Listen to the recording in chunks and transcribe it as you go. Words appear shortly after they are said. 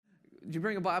Did you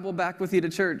bring a Bible back with you to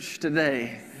church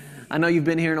today? I know you've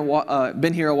been here a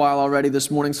while already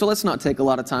this morning, so let's not take a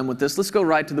lot of time with this. Let's go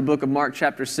right to the book of Mark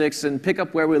chapter 6 and pick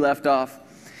up where we left off.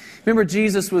 Remember,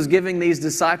 Jesus was giving these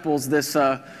disciples this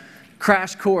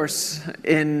crash course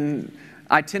in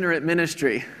itinerant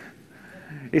ministry.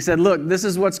 He said, look, this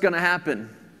is what's going to happen.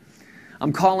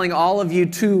 I'm calling all of you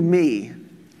to me.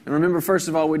 And remember, first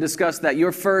of all, we discussed that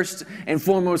your first and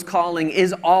foremost calling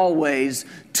is always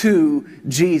to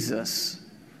Jesus.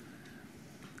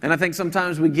 And I think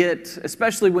sometimes we get,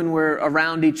 especially when we're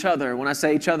around each other, when I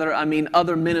say each other, I mean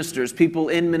other ministers, people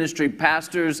in ministry,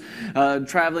 pastors,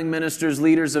 traveling ministers,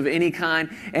 leaders of any kind,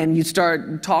 and you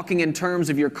start talking in terms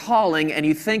of your calling, and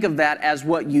you think of that as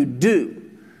what you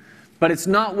do. But it's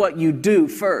not what you do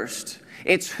first.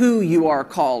 It's who you are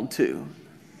called to.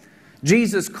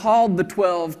 Jesus called the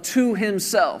 12 to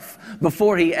himself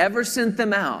before he ever sent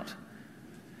them out.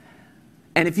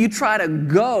 And if you try to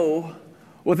go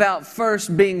without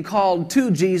first being called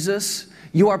to Jesus,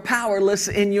 you are powerless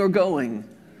in your going.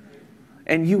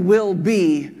 And you will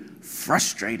be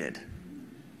frustrated.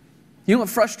 You know what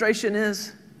frustration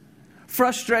is?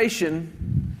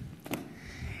 Frustration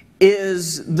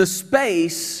is the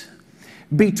space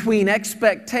between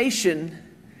expectation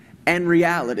and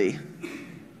reality.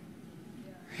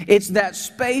 It's that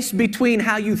space between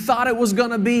how you thought it was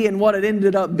going to be and what it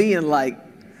ended up being like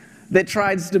that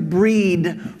tries to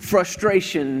breed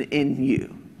frustration in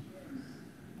you.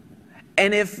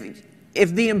 And if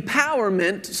the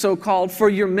empowerment, so-called, for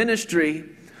your ministry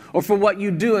or for what you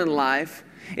do in life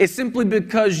is simply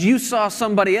because you saw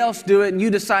somebody else do it and you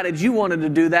decided you wanted to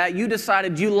do that, you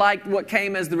decided you liked what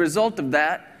came as the result of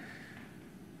that,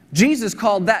 Jesus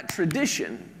called that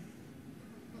tradition.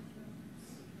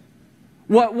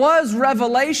 What was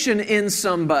revelation in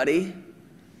somebody,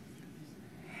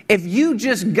 if you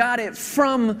just got it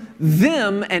from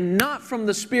them and not from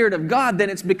the Spirit of God, then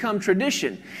it's become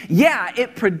tradition. Yeah,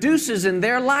 it produces in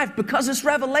their life because it's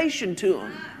revelation to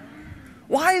them.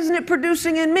 Why isn't it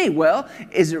producing in me? Well,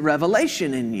 is it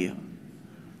revelation in you?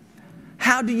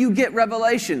 How do you get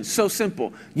revelation? So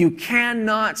simple. You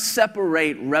cannot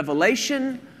separate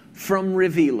revelation from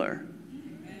revealer.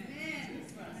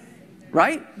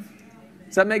 Right?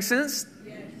 Does that make sense?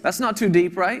 That's not too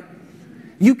deep, right?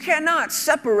 You cannot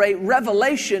separate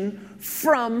revelation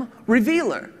from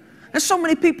revealer. And so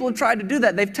many people have tried to do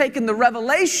that. They've taken the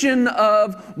revelation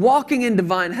of walking in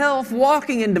divine health,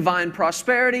 walking in divine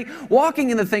prosperity,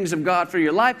 walking in the things of God for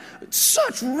your life.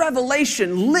 Such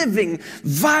revelation, living,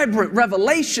 vibrant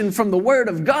revelation from the Word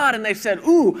of God. And they said,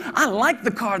 ooh, I like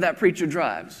the car that preacher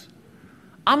drives.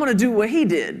 I'm going to do what he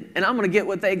did, and I'm going to get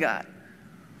what they got.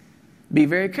 Be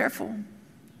very careful.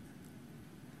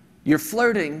 You're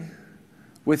flirting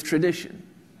with tradition.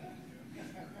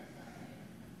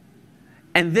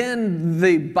 And then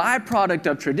the byproduct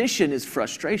of tradition is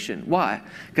frustration. Why?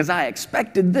 Because I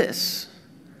expected this.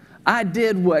 I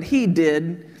did what he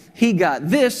did. He got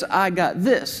this. I got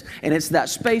this. And it's that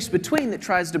space between that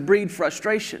tries to breed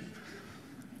frustration.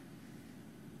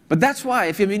 But that's why,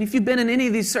 if you've been in any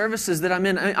of these services that I'm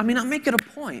in, I make it a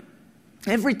point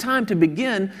every time to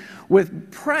begin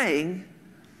with praying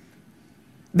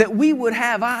that we would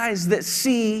have eyes that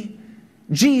see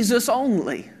Jesus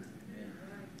only.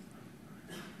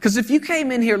 Because if you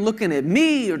came in here looking at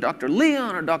me or Dr.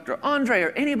 Leon or Dr. Andre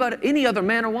or anybody, any other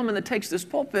man or woman that takes this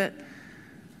pulpit,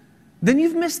 then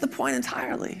you've missed the point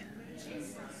entirely.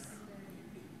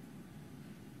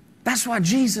 That's why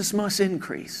Jesus must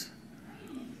increase.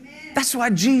 That's why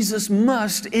Jesus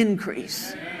must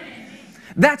increase.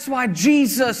 That's why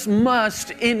Jesus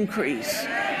must increase.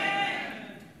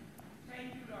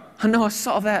 I know I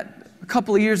saw that a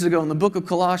couple of years ago in the book of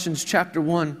Colossians chapter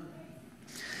 1.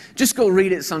 Just go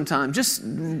read it sometime. Just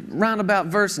round about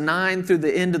verse 9 through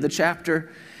the end of the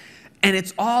chapter. And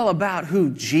it's all about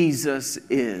who Jesus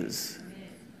is.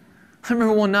 I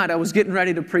remember one night I was getting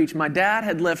ready to preach. My dad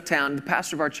had left town, the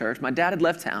pastor of our church. My dad had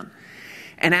left town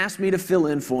and asked me to fill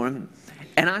in for him.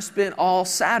 And I spent all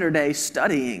Saturday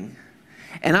studying.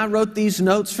 And I wrote these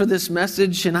notes for this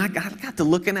message, and I got to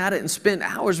looking at it and spent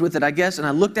hours with it, I guess. And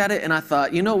I looked at it, and I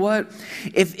thought, you know what?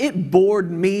 If it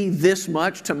bored me this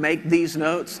much to make these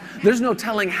notes, there's no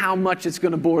telling how much it's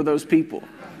going to bore those people.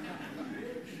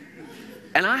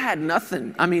 And I had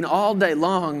nothing. All day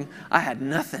long, I had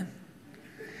nothing.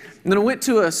 And then I went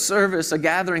to a service, a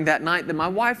gathering that night that my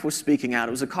wife was speaking at.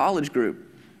 It was a college group.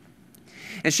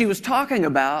 And she was talking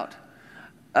about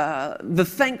the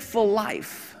thankful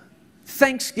life.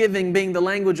 Thanksgiving being the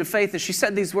language of faith. And she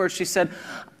said these words. She said,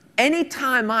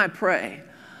 anytime I pray,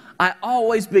 I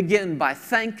always begin by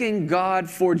thanking God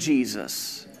for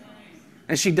Jesus.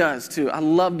 And she does too. I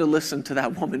love to listen to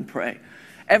that woman pray.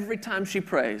 Every time she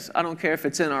prays, I don't care if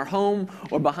it's in our home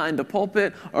or behind a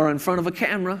pulpit or in front of a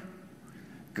camera.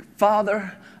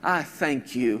 Father, I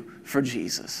thank you for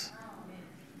Jesus.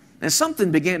 And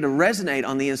something began to resonate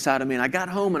on the inside of me. And I got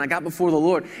home and I got before the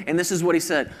Lord. And this is what he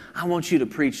said. I want you to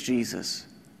preach Jesus.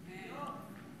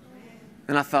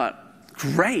 And I thought,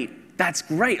 great. That's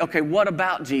great. Okay, what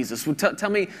about Jesus? Well, tell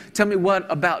me what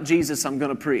about Jesus I'm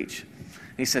going to preach.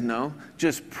 And he said, no,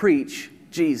 just preach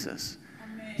Jesus.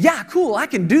 Yeah, cool, I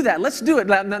can do that. Let's do it.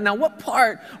 Now what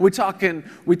part? We talking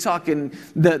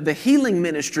the healing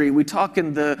ministry. We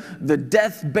talking the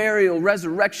death, burial,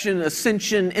 resurrection,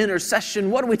 ascension,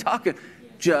 intercession. What are we talking?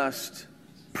 Just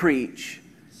preach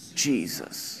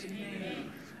Jesus.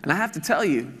 And I have to tell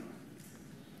you,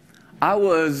 I don't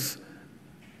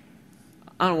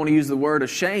want to use the word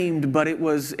ashamed, but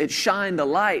it shined a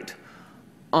light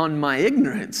on my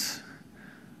ignorance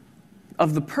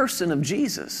of the person of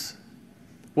Jesus.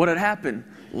 What had happened?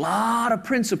 A lot of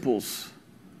principles.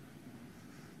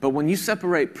 But when you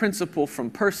separate principle from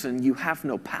person, you have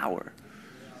no power.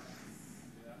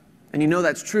 And you know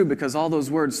that's true because all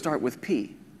those words start with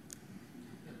P.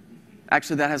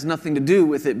 Actually, that has nothing to do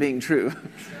with it being true.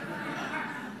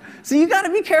 So you got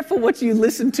to be careful what you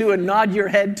listen to and nod your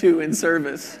head to in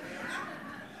service.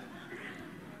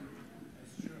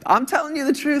 I'm telling you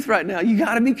the truth right now. You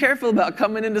got to be careful about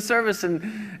coming into service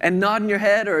and nodding your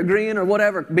head or agreeing or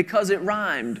whatever because it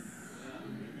rhymed.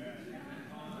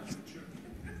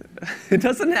 It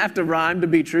doesn't have to rhyme to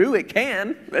be true. It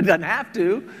can. It doesn't have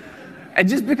to. And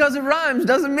just because it rhymes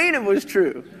doesn't mean it was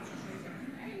true.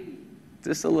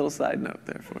 Just a little side note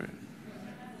there for you.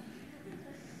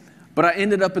 But I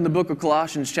ended up in the book of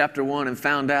Colossians chapter 1 and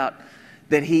found out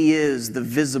that he is the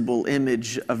visible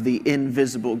image of the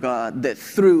invisible God, that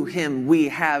through him we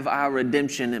have our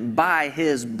redemption, and by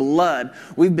his blood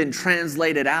we've been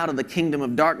translated out of the kingdom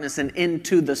of darkness and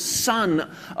into the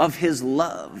Son of his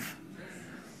love.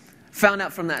 Found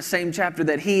out from that same chapter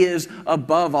that he is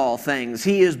above all things.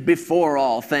 He is before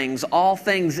all things. All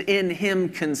things in him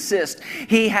consist.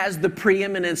 He has the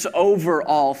preeminence over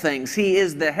all things. He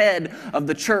is the head of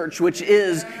the church, which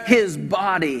is his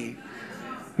body.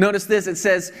 Notice this, it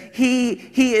says, he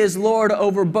is Lord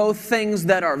over both things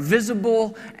that are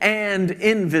visible and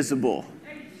invisible.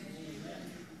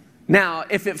 Now,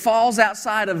 if it falls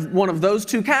outside of one of those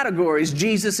two categories,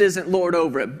 Jesus isn't Lord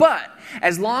over it. But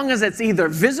as long as it's either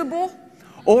visible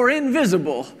or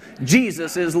invisible,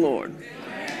 Jesus is Lord.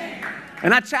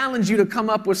 And I challenge you to come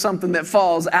up with something that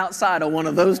falls outside of one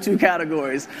of those two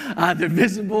categories, either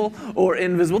visible or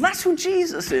invisible. That's who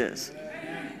Jesus is.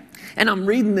 And I'm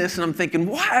reading this and I'm thinking,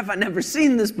 why have I never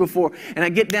seen this before? And I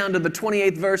get down to the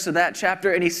 28th verse of that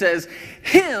chapter and he says,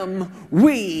 him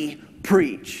we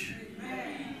preach.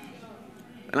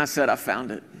 And I said, I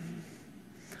found it.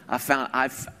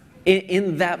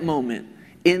 In that moment,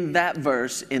 in that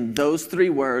verse, in those three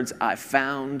words, I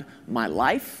found my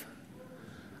life.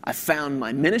 I found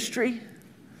my ministry.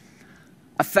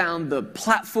 I found the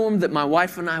platform that my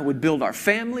wife and I would build our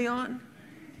family on.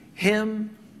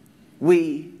 Him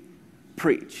we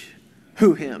preach.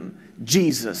 Who him?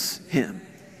 Jesus him.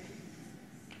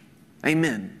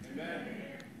 Amen.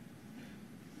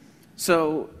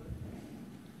 So,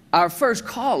 our first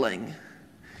calling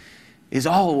is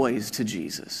always to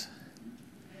Jesus.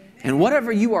 And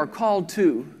whatever you are called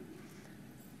to,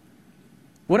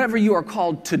 whatever you are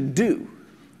called to do,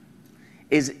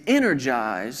 is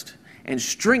energized and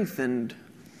strengthened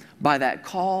by that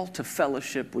call to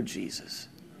fellowship with Jesus.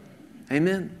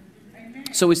 Amen.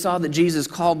 So we saw that Jesus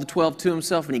called the 12 to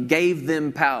himself and he gave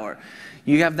them power.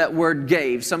 You have that word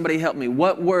gave. Somebody help me.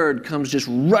 What word comes just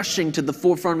rushing to the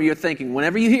forefront of your thinking?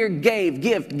 Whenever you hear gave,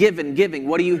 gift, given, giving,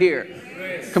 what do you hear?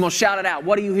 Grace. Come on, shout it out.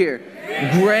 What do you hear?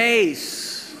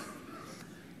 Grace.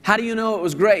 How do you know it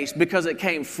was grace? Because it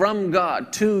came from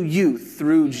God to you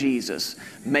through Jesus,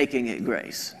 making it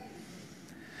grace.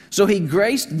 So he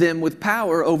graced them with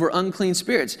power over unclean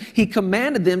spirits. He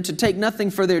commanded them to take nothing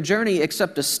for their journey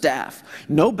except a staff,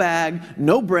 no bag,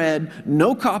 no bread,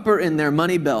 no copper in their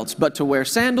money belts, but to wear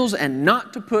sandals and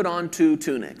not to put on 2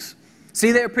 tunics.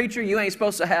 See there, preacher, you ain't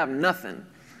supposed to have nothing.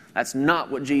 That's not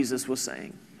what Jesus was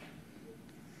saying.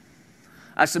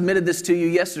 I submitted this to you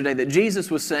yesterday that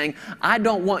Jesus was saying, I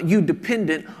don't want you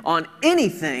dependent on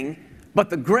anything but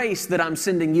the grace that I'm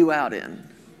sending you out in.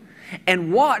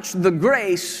 And watch the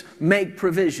grace make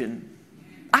provision.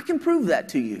 I can prove that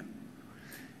to you.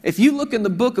 If you look in the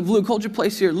book of Luke, hold your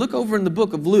place here, look over in the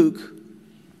book of Luke,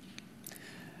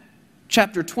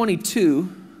 chapter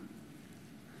 22,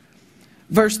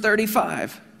 verse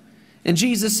 35. And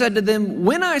Jesus said to them,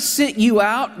 when I sent you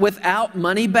out without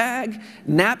money bag,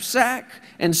 knapsack,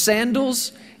 and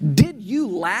sandals, did you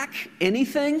lack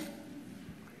anything?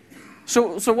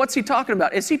 So what's he talking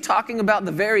about? Is he talking about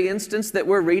the very instance that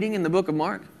we're reading in the book of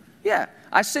Mark? Yeah,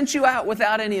 I sent you out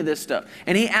without any of this stuff.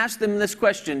 And he asked them this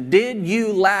question, did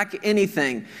you lack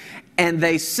anything? And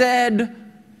they said,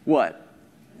 what?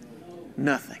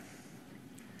 Nothing.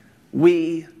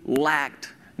 We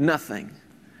lacked nothing.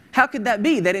 How could that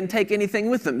be? They didn't take anything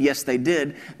with them. Yes, they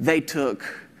did. They took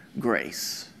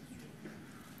grace.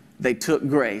 They took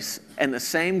grace. And the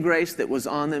same grace that was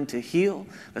on them to heal,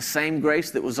 the same grace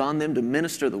that was on them to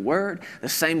minister the word, the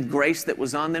same grace that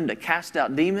was on them to cast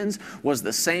out demons, was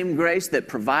the same grace that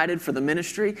provided for the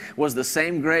ministry, was the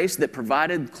same grace that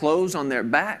provided clothes on their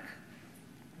back.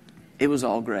 It was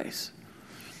all grace.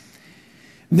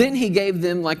 Then he gave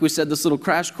them, like we said, this little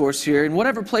crash course here. In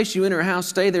whatever place you enter a house,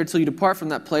 stay there till you depart from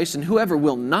that place. And whoever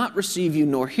will not receive you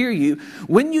nor hear you,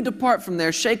 when you depart from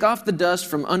there, shake off the dust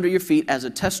from under your feet as a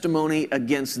testimony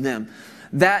against them.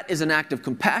 That is an act of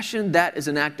compassion. That is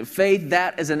an act of faith.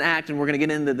 That is an act, and we're going to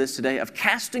get into this today, of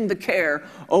casting the care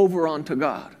over onto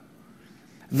God.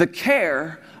 The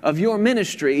care of your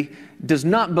ministry does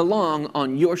not belong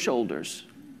on your shoulders.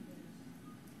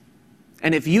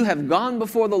 And if you have gone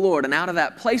before the Lord and out of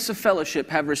that place of fellowship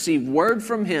have received word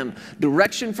from Him,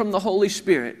 direction from the Holy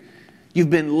Spirit,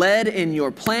 you've been led in your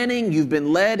planning, you've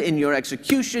been led in your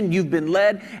execution, you've been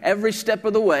led every step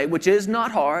of the way, which is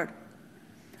not hard,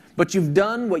 but you've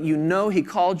done what you know He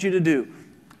called you to do.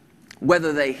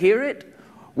 Whether they hear it,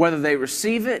 whether they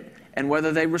receive it, and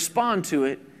whether they respond to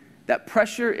it, that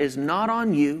pressure is not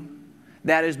on you.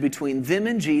 That is between them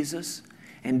and Jesus,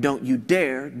 and don't you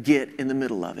dare get in the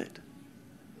middle of it.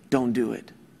 Don't do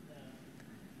it.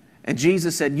 And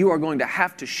Jesus said, you are going to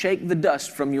have to shake the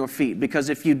dust from your feet, because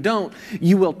if you don't,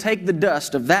 you will take the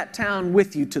dust of that town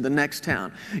with you to the next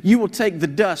town. You will take the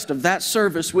dust of that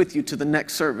service with you to the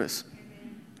next service.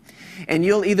 And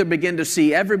you'll either begin to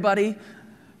see everybody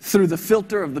through the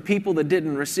filter of the people that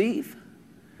didn't receive.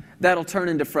 That'll turn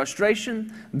into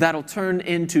frustration. That'll turn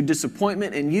into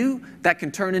disappointment in you. That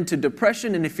can turn into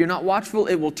depression. And if you're not watchful,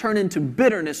 it will turn into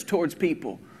bitterness towards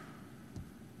people.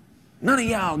 None of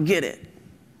y'all get it.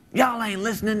 Y'all ain't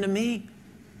listening to me.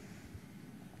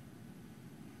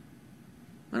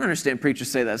 I understand preachers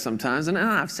say that sometimes, and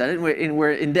I've said it, and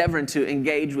we're endeavoring to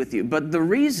engage with you. But the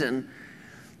reason,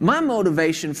 my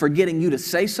motivation for getting you to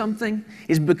say something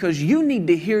is because you need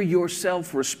to hear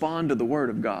yourself respond to the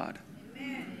Word of God.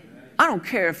 Amen. I don't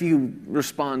care if you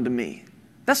respond to me.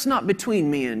 That's not between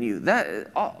me and you.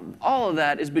 All of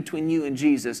that is between you and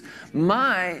Jesus.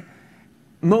 My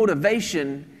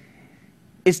motivation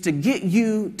is to get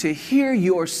you to hear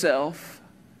yourself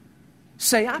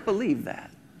say, I believe that.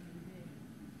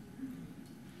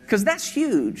 Because that's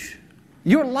huge.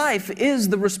 Your life is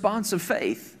the response of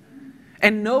faith.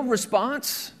 And no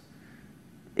response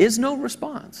is no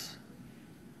response.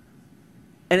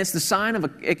 And it's the sign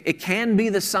of it can be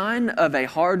the sign of a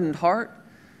hardened heart.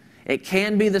 It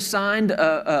can be the sign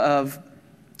of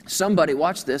somebody,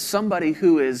 watch this, somebody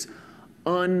who is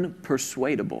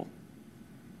unpersuadable.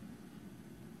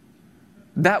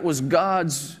 That was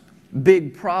God's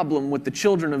big problem with the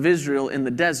children of Israel in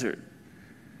the desert.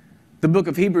 The book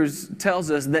of Hebrews tells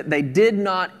us that they did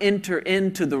not enter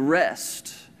into the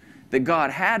rest that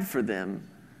God had for them.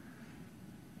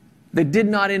 They did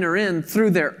not enter in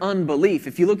through their unbelief.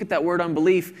 If you look at that word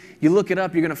unbelief, you look it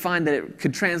up, you're going to find that it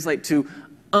could translate to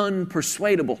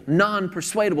unpersuadable,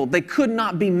 non-persuadable. They could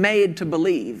not be made to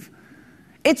believe.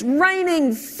 It's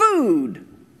raining food.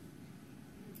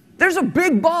 There's a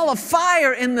big ball of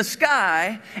fire in the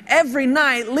sky every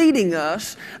night leading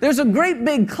us. There's a great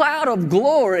big cloud of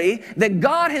glory that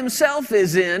God Himself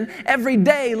is in every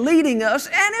day leading us,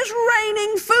 and it's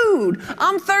raining food.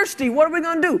 I'm thirsty. What are we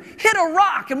going to do? Hit a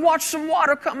rock and watch some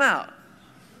water come out.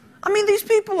 I mean, these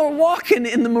people are walking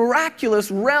in the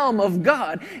miraculous realm of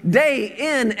God day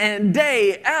in and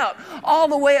day out, all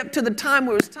the way up to the time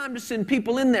where it was time to send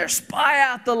people in there, spy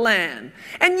out the land.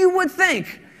 And you would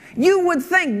think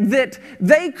that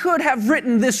they could have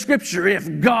written this scripture,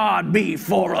 if God be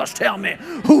for us, tell me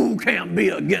who can be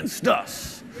against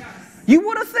us. You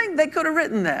would have think they could have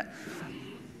written that.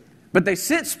 But they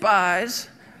sent spies,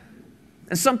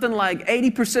 and something like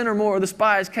 80% or more of the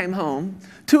spies came home.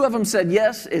 2 of them said,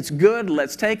 yes, it's good,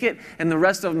 let's take it. And the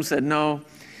rest of them said, no,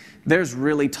 there's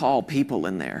really tall people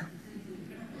in there.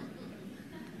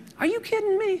 Are you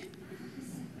kidding me?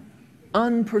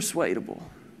 Unpersuadable.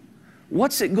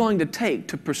 What's it going to take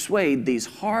to persuade these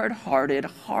hard-hearted,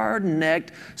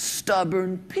 hard-necked,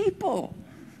 stubborn people?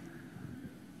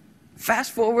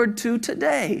 Fast forward to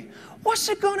today. What's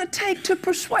it going to take to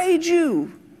persuade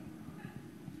you?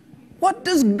 What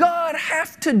does God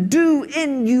have to do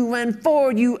in you and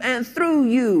for you and through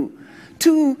you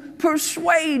to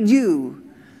persuade you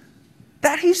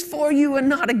that He's for you and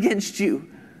not against you?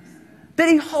 That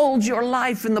He holds your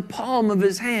life in the palm of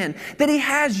His hand. That He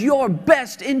has your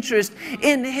best interest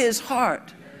in His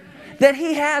heart. That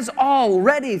He has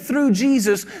already, through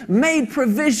Jesus, made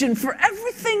provision for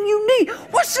everything you need.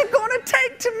 What's it going to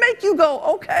take to make you go,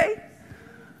 okay?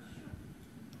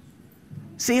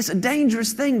 See, it's a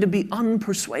dangerous thing to be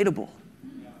unpersuadable.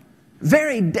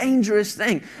 Very dangerous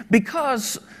thing.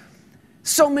 Because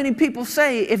so many people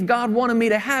say, if God wanted me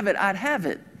to have it, I'd have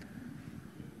it.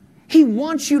 He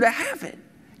wants you to have it.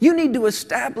 You need to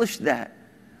establish that.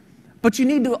 But you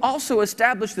need to also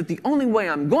establish that the only way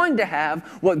I'm going to have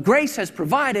what grace has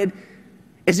provided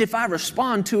is if I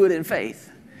respond to it in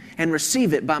faith and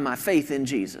receive it by my faith in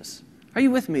Jesus. Are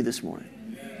you with me this morning?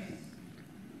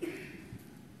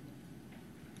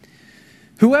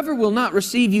 Whoever will not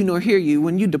receive you nor hear you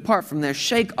when you depart from there,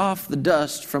 shake off the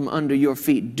dust from under your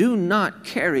feet. Do not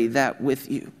carry that with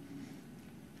you.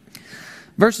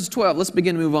 Verses 12, let's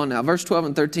begin to move on now. Verse 12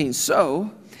 and 13.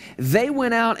 So they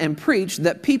went out and preached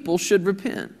that people should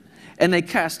repent. And they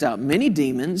cast out many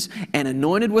demons and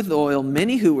anointed with oil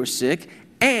many who were sick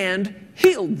and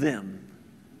healed them.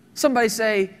 Somebody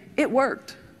say, it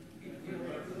worked.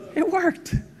 It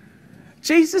worked.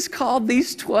 Jesus called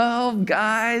these 12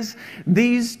 guys,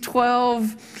 these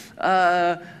 12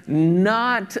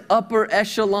 not upper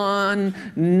echelon,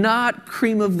 not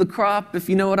cream of the crop, if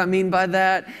you know what I mean by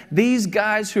that. These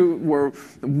guys who were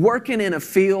working in a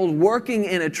field, working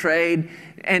in a trade,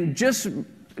 and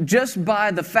just by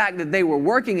the fact that they were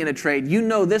working in a trade, you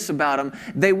know this about them,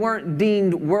 they weren't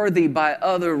deemed worthy by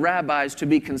other rabbis to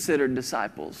be considered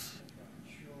disciples.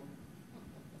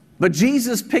 But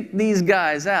Jesus picked these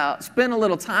guys out, spent a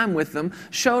little time with them,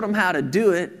 showed them how to do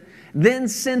it, then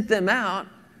sent them out,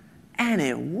 and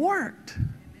it worked.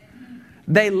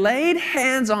 They laid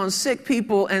hands on sick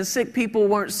people, and sick people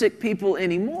weren't sick people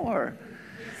anymore.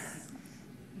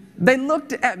 They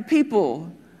looked at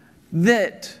people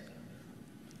that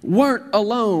weren't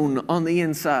alone on the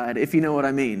inside, if you know what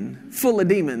I mean, full of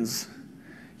demons.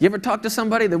 You ever talk to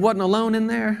somebody that wasn't alone in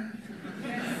there?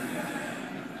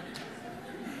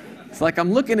 It's like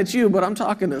I'm looking at you, but I'm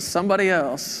talking to somebody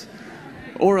else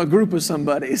or a group of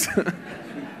somebodies.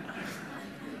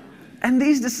 And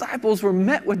these disciples were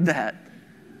met with that.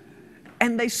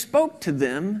 And they spoke to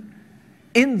them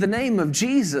in the name of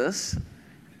Jesus.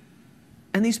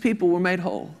 And these people were made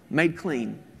whole, made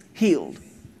clean, healed.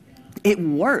 It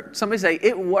worked. Somebody say,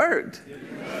 it worked.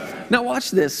 Now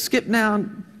watch this. Skip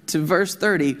down to verse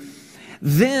 30.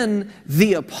 Then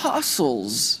the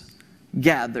apostles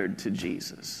gathered to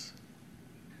Jesus.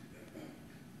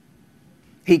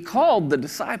 He called the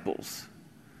disciples,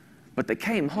 but they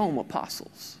came home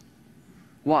apostles.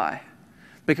 Why?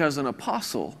 Because an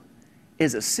apostle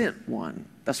is a sent one.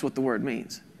 That's what the word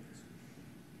means.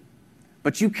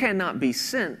 But you cannot be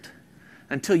sent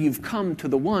until you've come to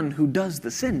the one who does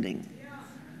the sending.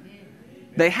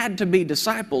 They had to be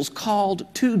disciples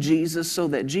called to Jesus so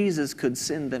that Jesus could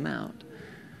send them out.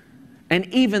 And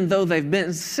even though they've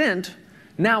been sent,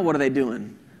 now what are they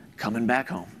doing? Coming back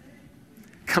home.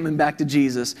 Coming back to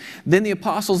Jesus. Then the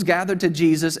apostles gathered to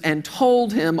Jesus and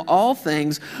told him all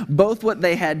things, both what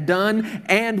they had done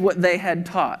and what they had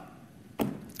taught.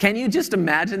 Can you just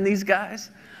imagine these guys?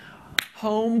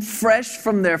 Home, fresh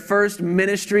from their first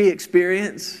ministry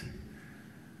experience.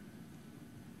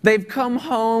 They've come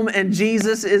home and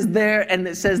Jesus is there, and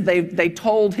it says they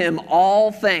told him all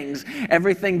things.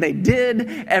 Everything they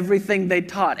did, everything they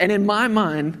taught. And in my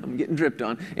mind, I'm getting dripped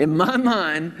on, in my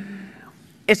mind,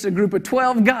 it's a group of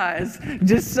 12 guys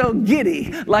just so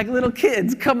giddy, like little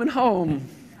kids coming home.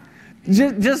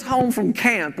 Just home from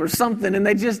camp or something, and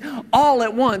they just all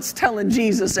at once telling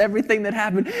Jesus everything that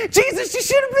happened. Jesus, you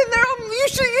should have been there. You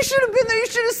should have been there. You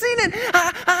should have seen it.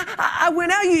 I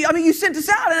went out. You sent us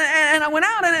out, and I went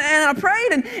out and I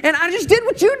prayed, and I just did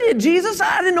what you did, Jesus.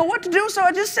 I didn't know what to do, so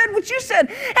I just said what you said, and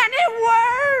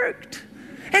it worked.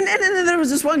 And then there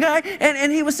was this one guy,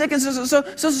 and he was sick, and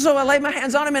so I laid my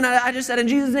hands on him, and I just said, in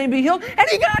Jesus' name be healed, and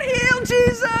he got healed,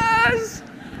 Jesus.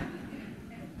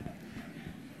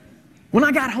 When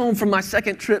I got home from my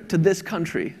second trip to this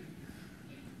country,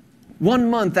 1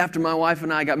 month after my wife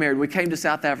and I got married, we came to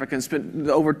South Africa and spent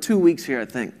over 2 weeks here, I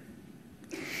think.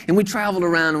 And we traveled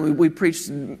around, and we preached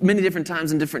many different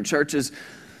times in different churches.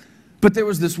 But there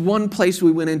was this one place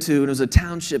we went into, and it was a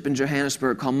township in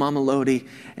Johannesburg called Mamelodi.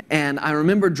 And I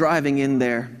remember driving in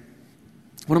there,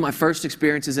 one of my first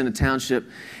experiences in a township,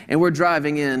 and we're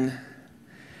driving in,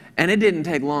 And it didn't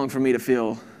take long for me to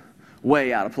feel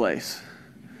way out of place.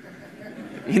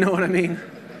 You know what I mean?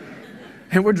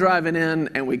 And we're driving in,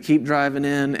 and we keep driving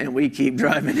in, and we keep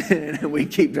driving in, and we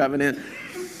keep driving in.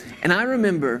 And I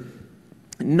remember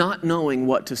not knowing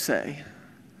what to say.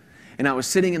 And I was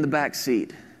sitting in the back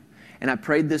seat, and I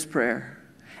prayed this prayer.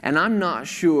 And I'm not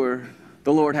sure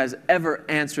the Lord has ever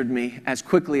answered me as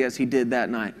quickly as he did that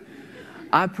night.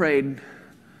 I prayed,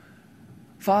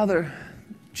 Father,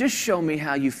 just show me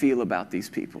how you feel about these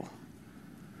people.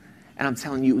 And I'm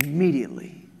telling you,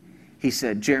 immediately, he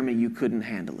said, Jeremy, you couldn't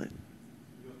handle it.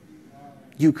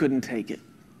 You couldn't take it.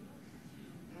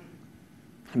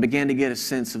 I began to get a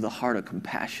sense of the heart of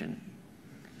compassion,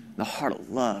 the heart of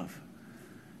love,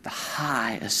 the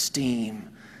high esteem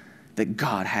that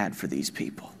God had for these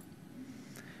people.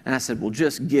 And I said, well,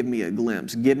 just give me a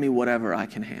glimpse. Give me whatever I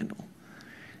can handle.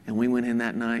 And we went in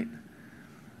that night.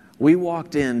 We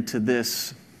walked into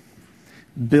this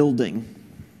building,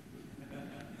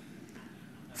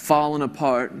 fallen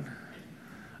apart,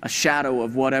 a shadow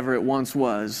of whatever it once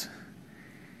was.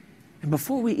 And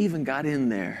before we even got in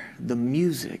there, the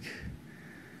music,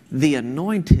 the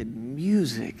anointed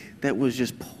music that was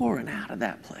just pouring out of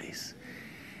that place.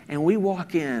 And we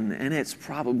walk in, and it's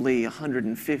probably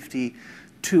 150,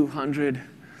 200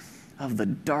 of the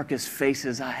darkest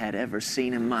faces I had ever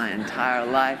seen in my entire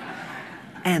life,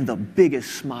 and the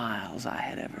biggest smiles I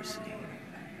had ever seen.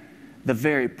 The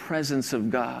very presence of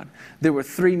God. There were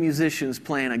 3 musicians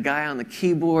playing, a guy on the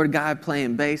keyboard, a guy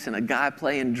playing bass, and a guy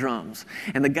playing drums.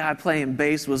 And the guy playing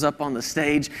bass was up on the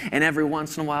stage, and every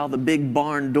once in a while the big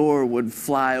barn door would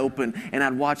fly open, and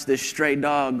I'd watch this stray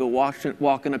dog go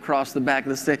walking across the back of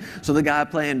the stage. So the guy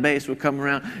playing bass would come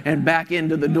around and back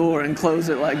into the door and close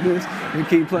it like this and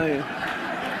keep playing.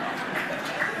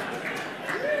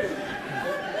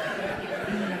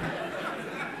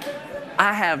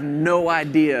 I have no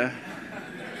idea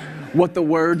what the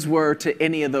words were to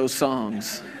any of those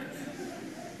songs.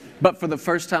 But for the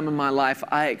first time in my life,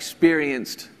 I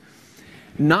experienced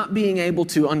not being able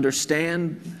to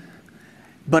understand,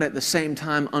 but at the same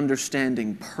time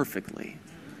understanding perfectly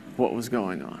what was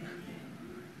going on.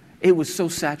 It was so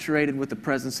saturated with the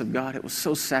presence of God. It was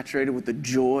so saturated with the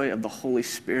joy of the Holy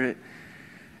Spirit.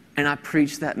 And I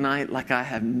preached that night like I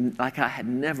had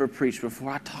never preached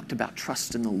before. I talked about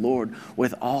trust in the Lord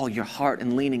with all your heart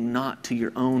and leaning not to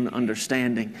your own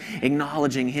understanding,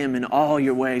 acknowledging Him in all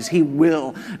your ways. He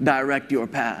will direct your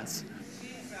paths.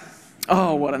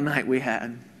 Oh, what a night we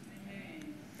had.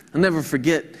 I'll never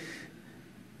forget,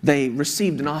 they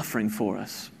received an offering for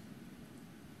us.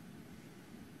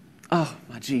 Oh,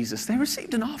 my Jesus, they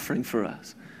received an offering for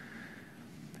us.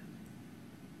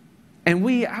 And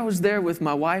I was there with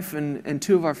my wife and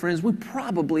 2 of our friends. We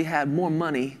probably had more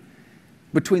money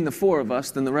between the 4 of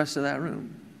us than the rest of that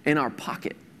room in our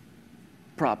pocket.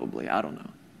 Probably, I don't know.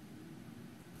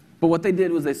 But what they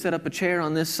did was they set up a chair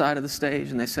on this side of the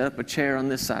stage, and they set up a chair on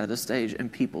this side of the stage,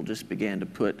 and people just began to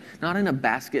put, not in a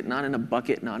basket, not in a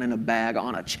bucket, not in a bag,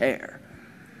 on a chair.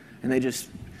 And they just,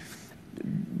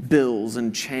 bills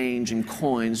and change and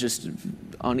coins just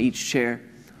on each chair.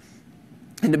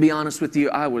 And to be honest with you,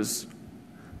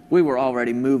 we were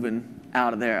already moving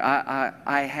out of there.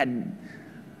 I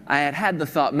had the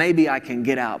thought, maybe I can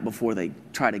get out before they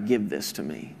try to give this to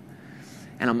me.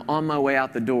 And I'm on my way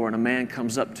out the door, and a man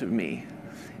comes up to me.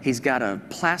 He's got a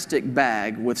plastic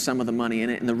bag with some of the money in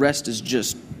it, and the rest is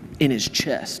just in his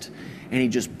chest. And he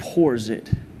just pours it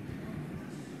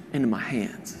into my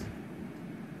hands.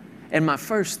 And my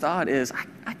first thought is,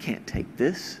 I can't take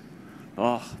this.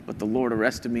 Oh, but the Lord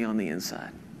arrested me on the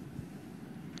inside.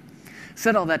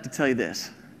 Said all that to tell you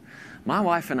this. My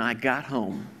wife and I got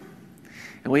home,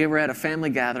 and we were at a family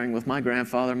gathering with my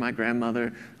grandfather, my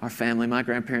grandmother, our family, my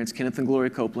grandparents, Kenneth and Gloria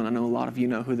Copeland. I know a lot of you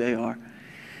know who they are.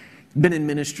 Been in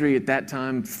ministry at that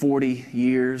time 40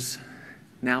 years,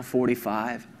 now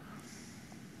 45.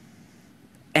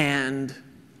 And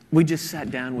we just sat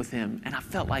down with him, and I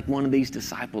felt like one of these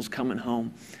disciples coming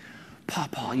home.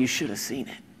 Pawpaw, you should have seen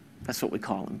it. That's what we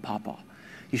call him, Pawpaw.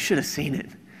 You should have seen it.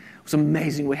 It was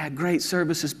amazing. We had great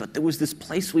services, but there was this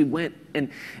place we went, and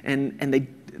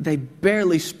they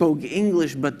barely spoke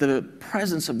English, but the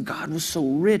presence of God was so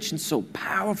rich and so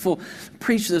powerful.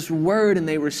 Preached this word, and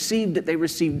they received it. They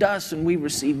received us, and we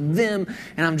received them.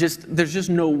 And there's just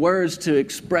no words to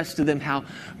express to them how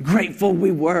grateful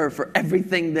we were for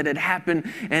everything that had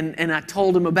happened. And I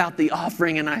told them about the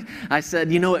offering, and I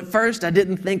said, at first I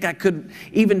didn't think I could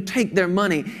even take their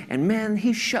money. And man,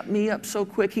 he shut me up so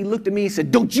quick. He looked at me and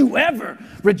said, "Don't you ever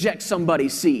reject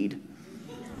somebody's seed."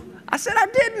 I said, I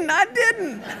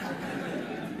didn't.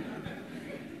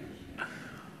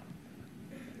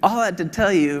 all that to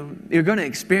tell you, you're going to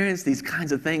experience these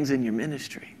kinds of things in your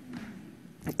ministry.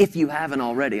 If you haven't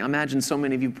already. I imagine so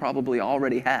many of you probably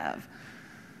already have.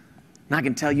 And I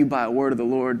can tell you by a word of the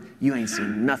Lord, you ain't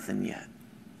seen nothing yet.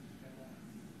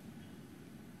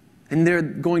 And there are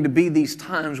going to be these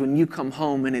times when you come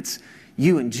home and it's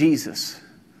you and Jesus,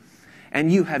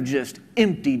 and you have just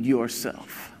emptied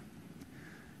yourself.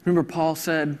 Remember Paul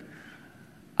said,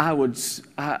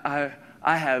 I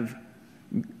have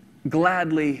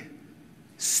gladly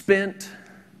spent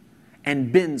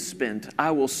and been spent.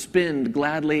 I will spend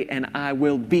gladly and I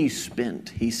will be spent,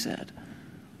 he said,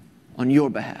 on your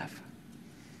behalf.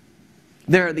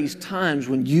 There are these times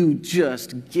when you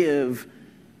just give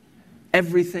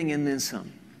everything and then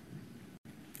some.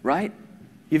 Right?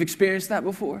 You've experienced that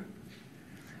before?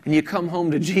 And you come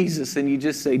home to Jesus and you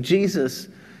just say, Jesus,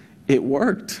 it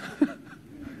worked.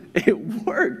 It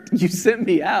worked. You sent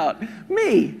me out.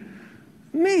 Me.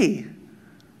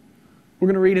 We're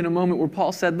going to read in a moment where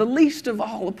Paul said, the least of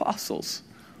all apostles.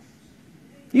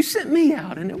 You sent me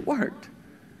out and it worked.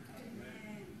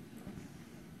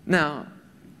 Now,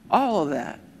 all of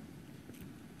that,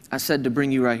 I said to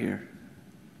bring you right here.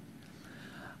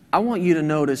 I want you to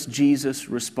notice Jesus'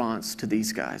 response to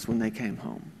these guys when they came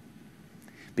home.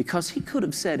 Because he could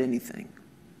have said anything.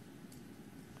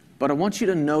 But I want you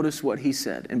to notice what he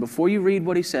said. And before you read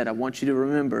what he said, I want you to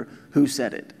remember who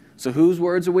said it. So whose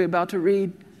words are we about to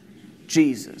read?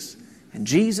 Jesus. And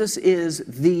Jesus is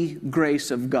the grace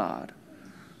of God.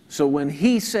 So when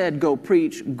he said, go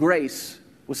preach, grace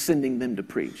was sending them to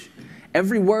preach.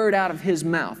 Every word out of his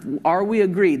mouth, are we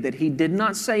agreed that he did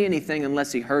not say anything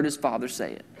unless he heard his Father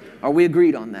say it? Are we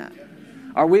agreed on that?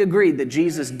 Are we agreed that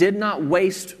Jesus did not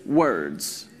waste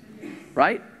words?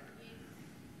 Right?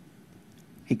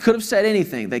 He could have said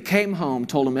anything. They came home,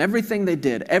 told him everything they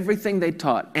did, everything they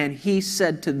taught, and he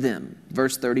said to them,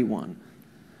 verse 31,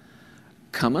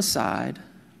 come aside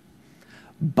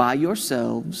by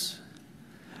yourselves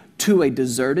to a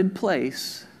deserted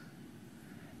place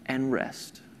and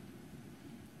rest.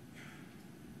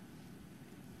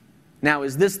 Now,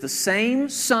 is this the same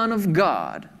Son of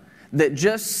God that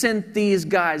just sent these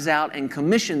guys out and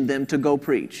commissioned them to go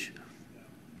preach?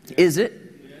 Is it?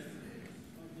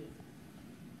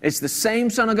 It's the same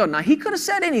Son of God. Now, he could have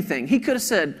said anything. He could have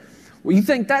said, well, you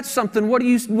think that's something, what are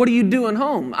you doing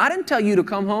home? I didn't tell you to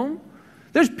come home.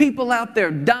 There's people out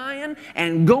there dying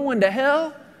and going to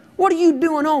hell. What are you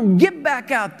doing home? Get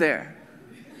back out there.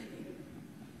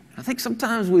 I think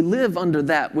sometimes we live under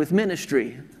that with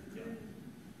ministry,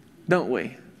 don't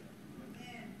we?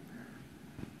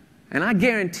 And I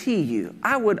guarantee you,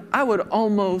 I would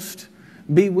almost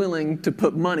be willing to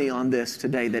put money on this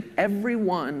today, that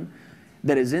everyone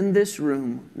that is in this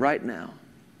room right now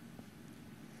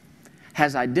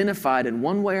has identified in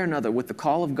one way or another with the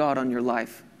call of God on your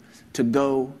life to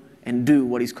go and do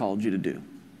what He's called you to do.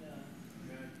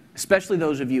 Especially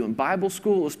those of you in Bible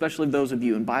school, especially those of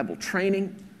you in Bible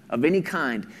training of any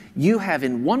kind. You have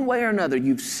in one way or another,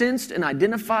 you've sensed and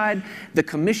identified the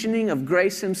commissioning of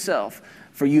grace Himself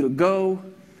for you to go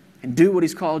and do what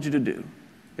He's called you to do.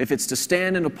 If it's to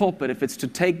stand in a pulpit, if it's to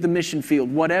take the mission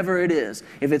field, whatever it is,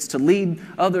 if it's to lead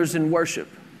others in worship,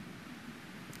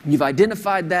 you've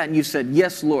identified that and you've said,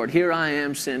 yes, Lord, here I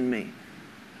am, send me.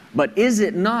 But is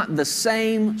it not the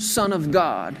same Son of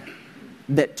God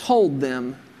that told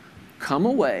them, come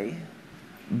away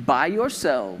by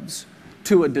yourselves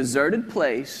to a deserted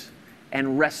place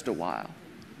and rest a while?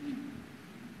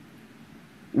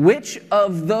 Which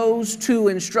of those two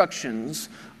instructions,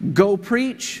 go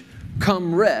preach,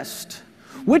 come rest,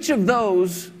 which of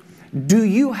those do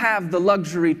you have the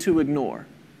luxury to ignore?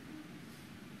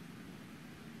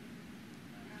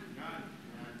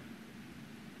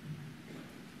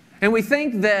 And we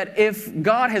think that if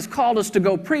God has called us to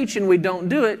go preach and we don't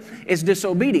do it, it's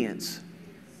disobedience.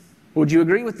 Would you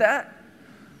agree with that?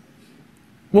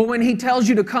 Well, when He tells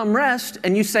you to come rest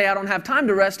and you say, I don't have time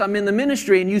to rest, I'm in the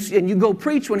ministry, and you go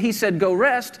preach when He said go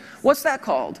rest, what's that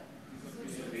called?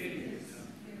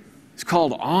 It's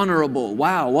called honorable.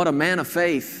 Wow, what a man of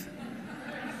faith.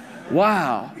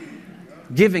 Wow.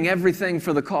 Giving everything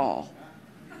for the call.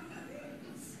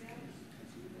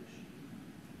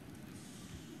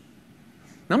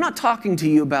 Now, I'm not talking to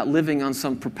you about living on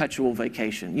some perpetual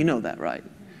vacation. You know that, right?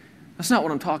 That's not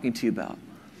what I'm talking to you about.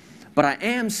 But I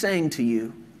am saying to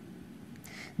you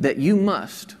that you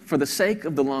must, for the sake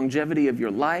of the longevity of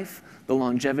your life, the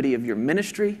longevity of your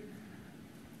ministry,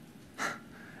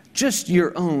 just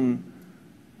your own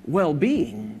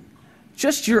well-being,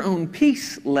 just your own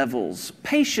peace levels,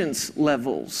 patience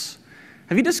levels.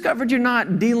 Have you discovered you're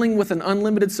not dealing with an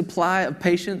unlimited supply of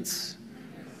patience?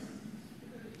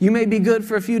 You may be good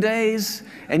for a few days,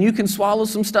 and you can swallow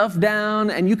some stuff down,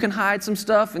 and you can hide some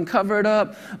stuff and cover it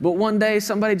up, but one day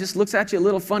somebody just looks at you a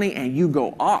little funny, and you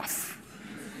go off.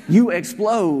 You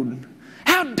explode.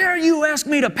 How dare you ask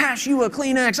me to pass you a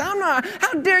Kleenex?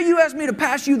 How dare you ask me to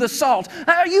pass you the salt?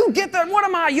 You get that? What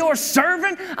am I, your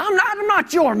servant? I'm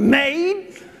not your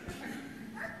maid.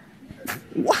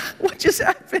 What just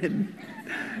happened?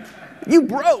 You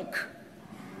broke.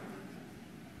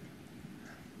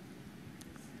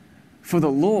 For the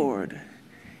Lord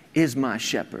is my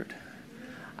shepherd.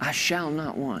 I shall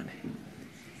not want.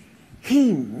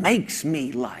 He makes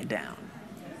me lie down.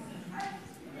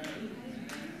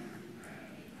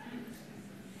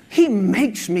 He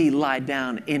makes me lie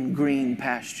down in green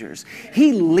pastures.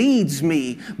 He leads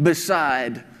me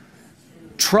beside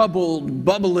troubled,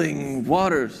 bubbling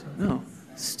waters. No,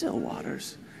 still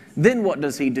waters. Then what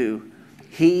does he do?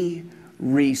 He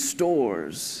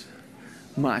restores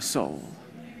my soul.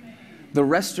 The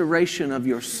restoration of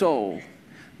your soul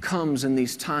comes in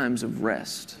these times of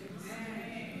rest.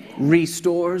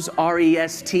 Restores,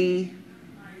 R-E-S-T.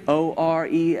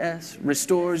 O-R-E-S,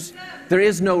 restores. There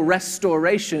is no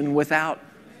restoration without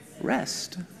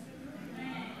rest.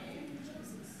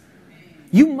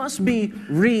 You must be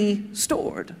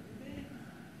restored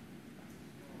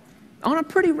on a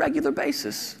pretty regular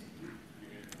basis.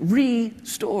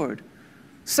 Restored.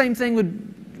 Same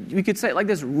thing we could say it like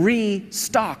this,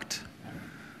 restocked.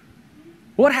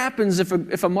 What happens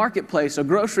if a marketplace, a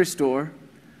grocery store,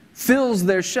 fills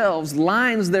their shelves,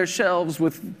 lines their shelves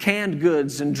with canned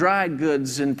goods and dried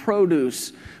goods and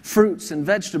produce, fruits and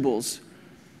vegetables,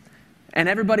 and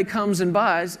everybody comes and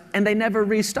buys, and they never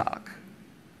restock?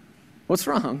 What's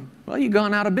wrong? Well, you've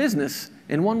gone out of business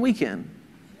in one weekend.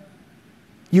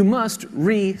 You must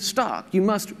restock. You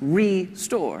must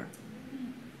restore.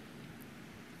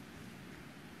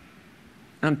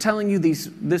 And I'm telling you,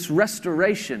 this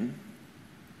restoration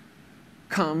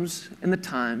comes in the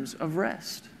times of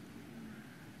rest.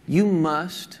 You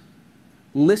must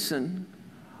listen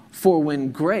for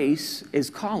when grace is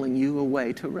calling you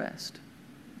away to rest.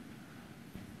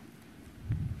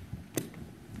 Do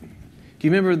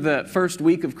you remember the first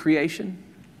week of creation?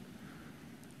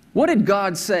 What did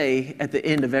God say at the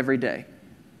end of every day?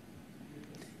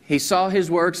 He saw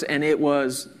his works and it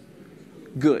was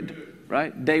good,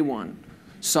 right? Day 1,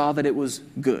 saw that it was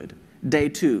good. Day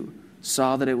 2,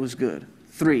 saw that it was good.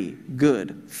 3,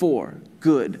 good. 4,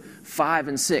 good. 5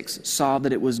 and 6 saw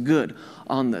that it was good.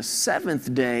 On the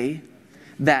 7th day,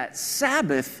 that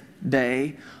Sabbath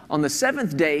day, on the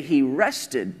 7th day he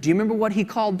rested. Do you remember what he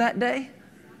called that day?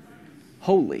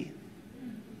 Holy.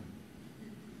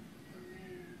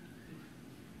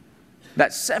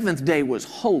 That 7th day was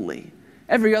holy.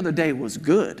 Every other day was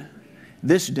good.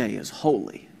 This day is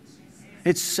holy.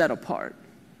 It's set apart.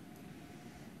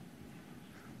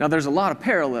 Now there's a lot of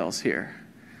parallels here.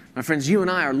 My friends, you and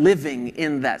I are living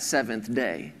in that 7th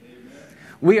day.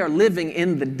 We are living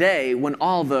in the day when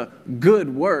all the good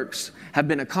works have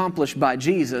been accomplished by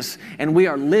Jesus, and we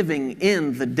are living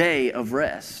in the day of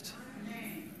rest.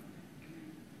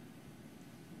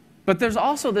 But there's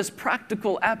also this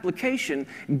practical application.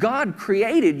 God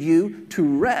created you to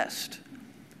rest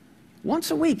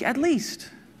once a week at least.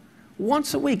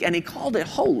 Once a week, and he called it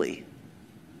holy.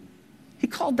 He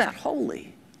called that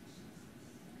holy.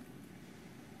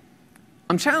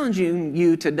 I'm challenging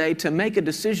you today to make a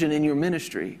decision in your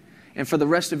ministry and for the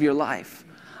rest of your life.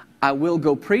 I will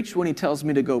go preach when he tells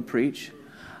me to go preach.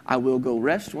 I will go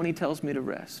rest when he tells me to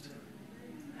rest.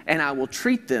 And I will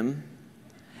treat them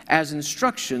as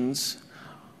instructions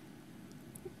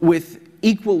with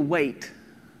equal weight.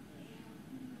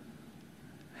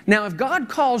 Now, if God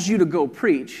calls you to go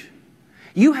preach,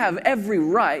 you have every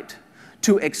right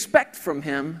to expect from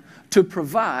him to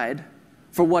provide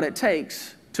for what it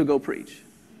takes to go preach.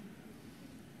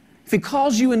 If he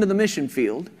calls you into the mission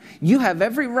field, you have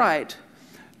every right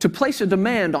to place a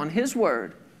demand on his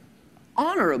word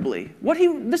honorably.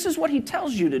 This is what he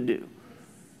tells you to do.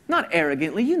 Not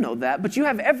arrogantly, you know that, but you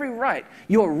have every right,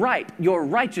 your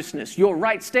righteousness, your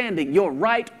right standing, your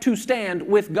right to stand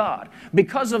with God.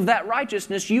 Because of that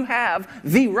righteousness, you have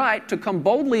the right to come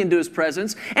boldly into his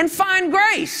presence and find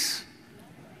grace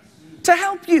to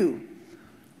help you.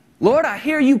 Lord, I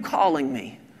hear you calling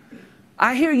me.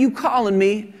 I hear you calling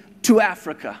me to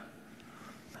Africa.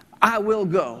 I will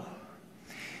go.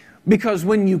 Because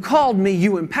when you called me,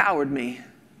 you empowered me.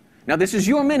 Now this is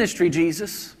your ministry,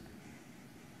 Jesus.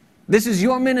 This is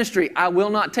your ministry. I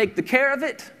will not take the care of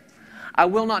it. I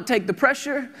will not take the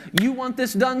pressure. You want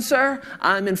this done, sir?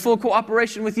 I'm in full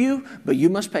cooperation with you, but you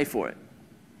must pay for it.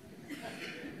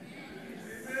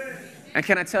 And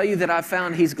can I tell you that I've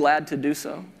found He's glad to do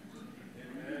so?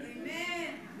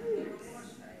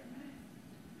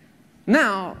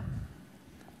 Now,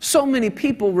 so many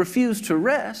people refuse to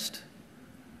rest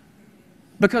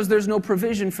because there's no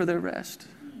provision for their rest.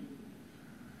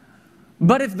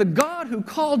 But if the God who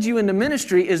called you into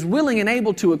ministry is willing and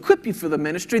able to equip you for the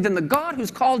ministry, then the God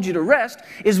who's called you to rest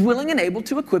is willing and able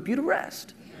to equip you to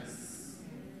rest.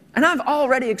 And I've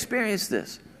already experienced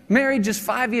this. Married just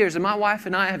 5 years, and my wife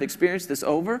and I have experienced this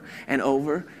over and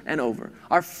over and over.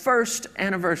 Our first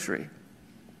anniversary.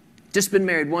 Just been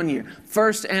married 1 year.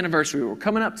 First anniversary. We're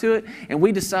coming up to it, and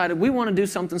we decided we want to do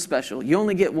something special. You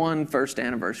only get one first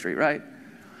anniversary, right?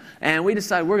 And we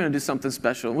decided we're going to do something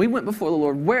special. We went before the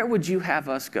Lord. Where would you have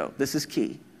us go? This is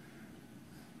key.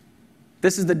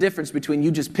 This is the difference between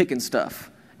you just picking stuff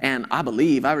and I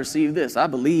believe I received this. I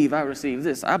believe I received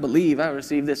this. I believe I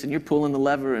received this. And you're pulling the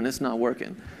lever and it's not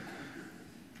working.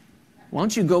 Why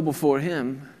don't you go before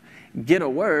Him, get a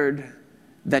word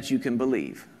that you can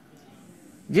believe.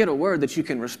 Get a word that you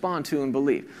can respond to and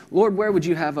believe. Lord, where would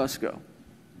you have us go?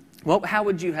 Well, how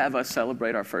would you have us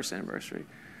celebrate our first anniversary?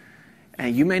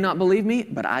 And you may not believe me,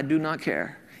 but I do not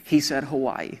care. He said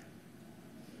Hawaii.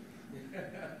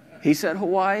 He said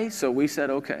Hawaii, so we said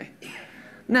okay.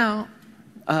 Now,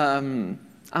 I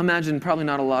imagine probably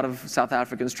not a lot of South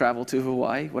Africans travel to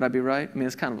Hawaii. Would I be right? I mean,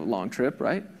 it's kind of a long trip,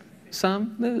 right?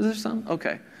 Some? Is there some?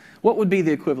 Okay. What would be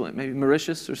the equivalent? Maybe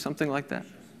Mauritius or something like that?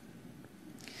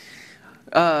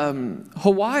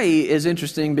 Hawaii is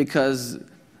interesting because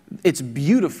it's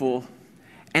beautiful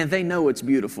and they know it's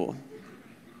beautiful.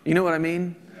 You know what I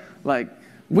mean? Like,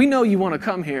 we know you want to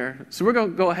come here, so we're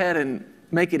going to go ahead and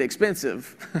make it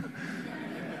expensive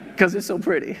because it's so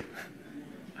pretty.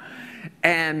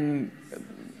 And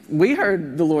we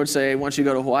heard the Lord say, once you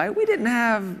go to Hawaii, we didn't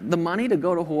have the money to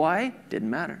go to Hawaii. Didn't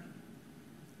matter.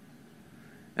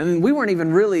 And we weren't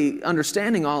even really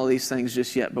understanding all of these things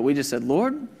just yet, but we just said,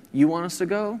 Lord, you want us to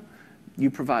go? You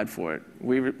provide for it.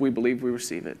 We believe we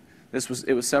receive it.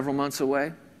 It was several months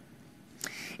away.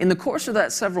 In the course of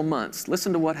that several months,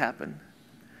 listen to what happened.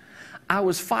 I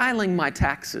was filing my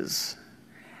taxes.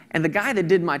 And the guy that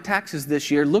did my taxes this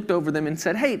year looked over them and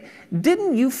said, hey,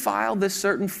 didn't you file this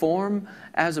certain form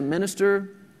as a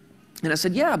minister? And I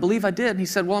said, yeah, I believe I did. And he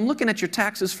said, well, I'm looking at your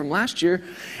taxes from last year,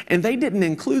 and they didn't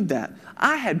include that.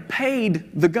 I had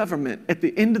paid the government at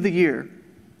the end of the year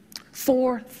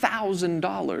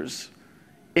 $4,000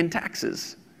 in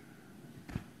taxes.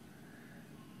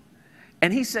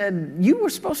 And he said, you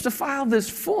were supposed to file this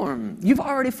form. You've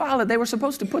already filed it. They were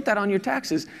supposed to put that on your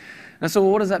taxes. And I said,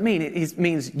 well, what does that mean? It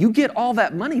means you get all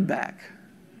that money back.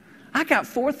 I got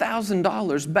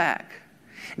 $4,000 back.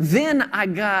 Then I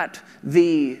got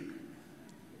the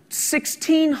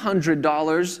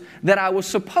 $1,600 that I was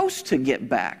supposed to get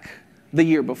back the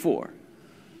year before.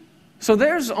 So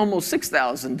there's almost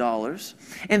 $6,000.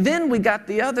 And then we got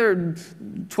the other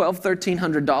 $1,200,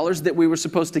 $1,300 that we were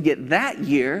supposed to get that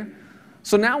year.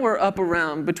 So now we're up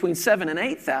around between $7,000 and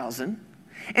 $8,000.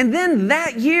 And then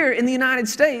that year in the United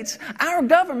States, our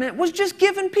government was just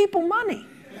giving people money.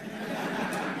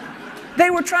 They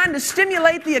were trying to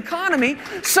stimulate the economy.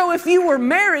 So if you were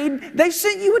married, they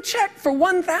sent you a check for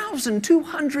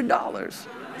 $1,200.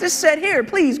 Just said, here,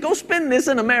 please go spend this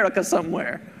in America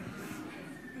somewhere.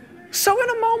 So in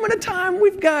a moment of time,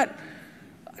 we've got,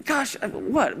 gosh,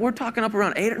 what? We're talking up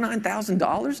around $8,000 or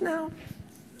 $9,000 now.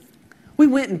 We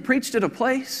went and preached at a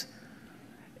place.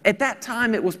 At that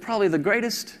time, it was probably the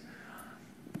greatest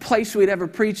place we'd ever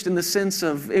preached in the sense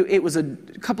of it was a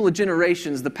couple of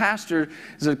generations. The pastor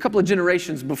is a couple of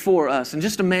generations before us and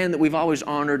just a man that we've always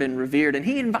honored and revered. And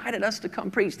he invited us to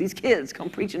come preach. These kids come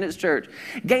preach in his church.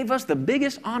 Gave us the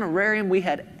biggest honorarium we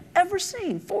had ever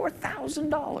seen,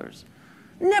 $4,000.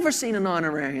 Never seen an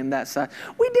honorarium that size.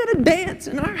 We did a dance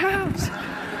in our house.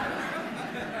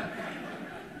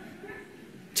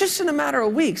 Just in a matter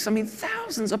of weeks, I mean,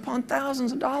 thousands upon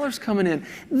thousands of dollars coming in.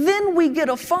 Then we get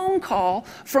a phone call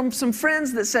from some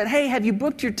friends that said, hey, have you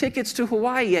booked your tickets to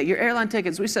Hawaii yet, your airline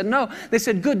tickets? We said, no. They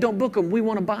said, good, don't book them. We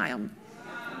want to buy them.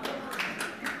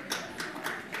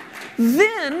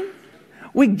 Then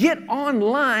we get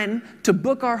online to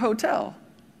book our hotel.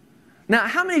 Now,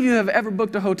 how many of you have ever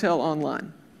booked a hotel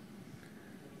online?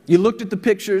 You looked at the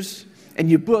pictures and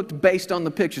you booked based on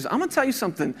the pictures. I'm going to tell you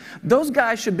something. Those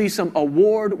guys should be some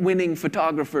award-winning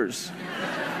photographers.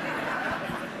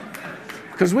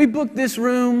 Because we booked this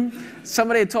room.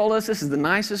 Somebody had told us this is the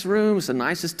nicest room. It's the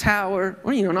nicest tower.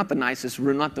 Well, you know, not the nicest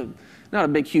room, not the Not a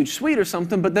big, huge suite or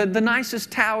something, but the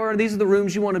nicest tower. These are the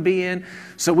rooms you want to be in.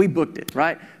 So we booked it,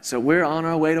 right? So we're on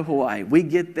our way to Hawaii. We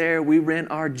get there. We rent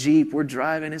our Jeep. We're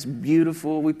driving. It's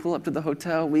beautiful. We pull up to the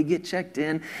hotel. We get checked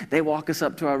in. They walk us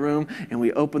up to our room, and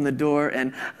we open the door,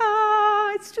 and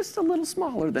it's just a little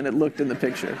smaller than it looked in the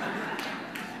picture.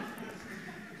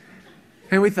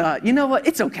 And we thought, you know what?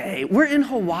 It's okay. We're in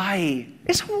Hawaii.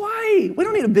 It's Hawaii. We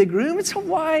don't need a big room. It's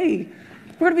Hawaii.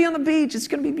 We're going to be on the beach. It's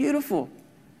going to be beautiful.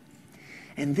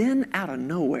 And then out of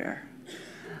nowhere,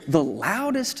 the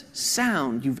loudest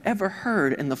sound you've ever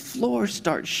heard, and the floor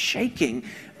starts shaking.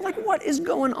 I'm like, what is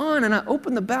going on? And I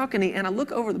open the balcony, and I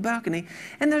look over the balcony,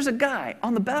 and there's a guy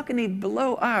on the balcony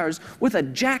below ours with a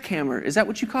jackhammer. Is that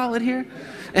what you call it here?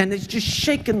 And it's just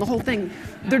shaking the whole thing.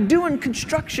 They're doing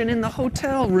construction in the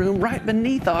hotel room right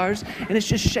beneath ours, and it's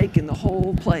just shaking the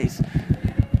whole place.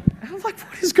 And I'm like,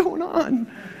 what is going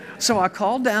on? So I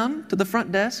called down to the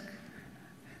front desk.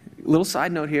 Little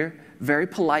side note here, very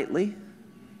politely,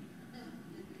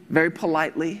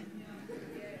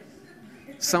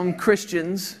 some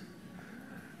Christians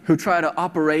who try to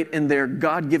operate in their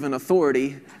God-given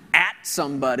authority at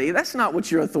somebody, that's not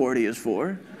what your authority is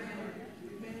for.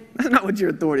 That's not what your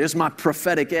authority is. It's my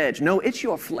prophetic edge. No, it's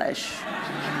your flesh.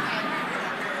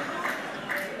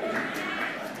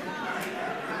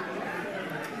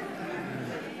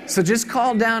 So just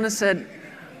called down and said,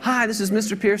 hi, this is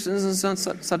Mr. Pearson, this is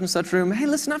such and such room. Hey,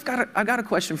 listen, I've got a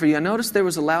question for you. I noticed there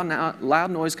was a loud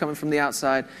noise coming from the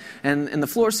outside, and the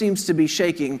floor seems to be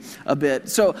shaking a bit.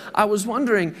 So I was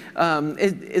wondering,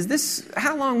 is this,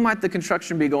 how long might the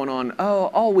construction be going on?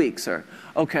 Oh, all week, sir.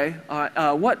 Okay.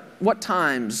 What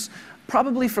times?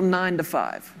 Probably from 9 to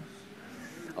 5.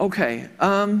 Okay.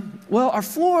 Well, our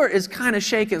floor is kind of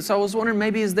shaking, so I was wondering,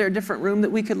 maybe is there a different room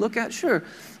that we could look at? Sure.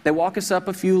 They walk us up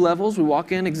a few levels. We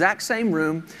walk in, exact same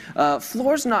room.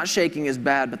 Floor's not shaking as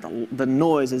bad, but the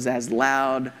noise is as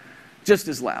loud, just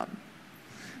as loud.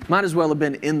 Might as well have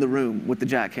been in the room with the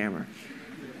jackhammer.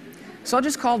 So I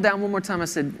just called down one more time. I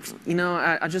said, you know,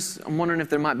 I'm wondering if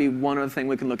there might be one other thing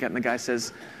we can look at. And the guy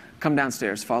says, come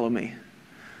downstairs, follow me.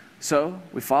 So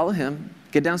we follow him,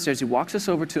 get downstairs. He walks us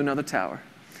over to another tower,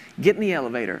 get in the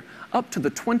elevator, up to the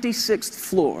 26th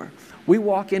floor. We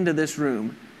walk into this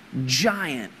room.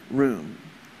 Giant room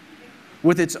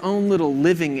with its own little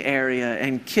living area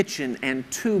and kitchen and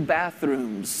 2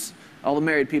 bathrooms. All the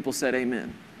married people said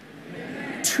amen.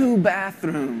 Amen. 2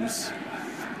 bathrooms,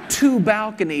 2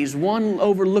 balconies, one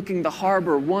overlooking the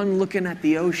harbor, one looking at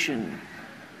the ocean.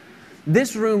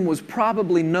 This room was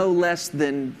probably no less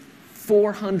than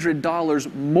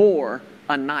 $400 more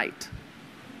a night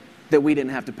that we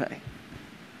didn't have to pay.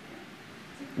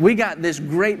 We got this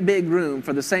great big room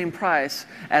for the same price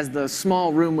as the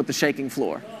small room with the shaking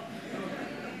floor.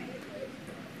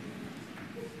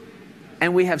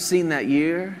 And we have seen that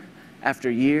year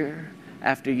after year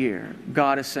after year.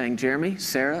 God is saying, Jeremy,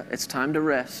 Sarah, it's time to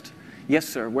rest. Yes,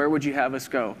 sir. Where would you have us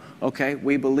go? Okay,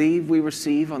 we believe we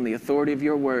receive on the authority of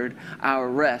your word our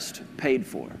rest paid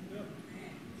for.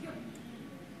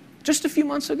 Just a few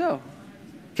months ago.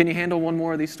 Can you handle one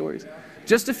more of these stories?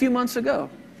 Just a few months ago.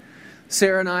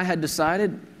 Sarah and I had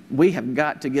decided we have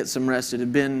got to get some rest. It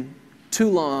had been too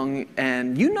long,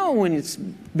 and you know when it's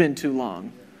been too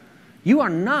long. You are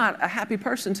not a happy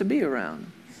person to be around.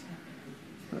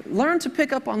 Learn to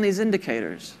pick up on these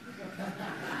indicators.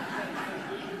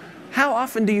 How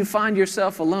often do you find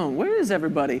yourself alone? Where is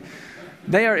everybody?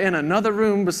 They are in another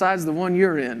room besides the one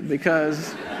you're in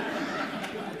because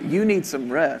you need some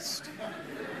rest.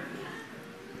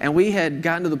 And we had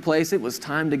gotten to the place, it was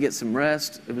time to get some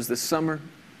rest. It was this summer.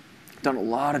 Done a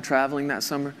lot of traveling that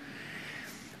summer.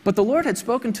 But the Lord had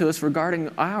spoken to us regarding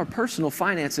our personal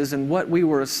finances and what we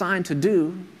were assigned to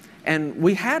do. And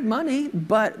we had money,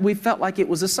 but we felt like it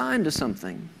was assigned to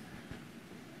something.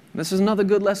 This is another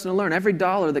good lesson to learn. Every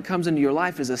dollar that comes into your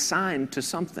life is assigned to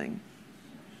something.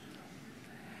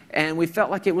 And we felt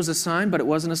like it was assigned, but it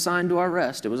wasn't assigned to our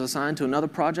rest. It was assigned to another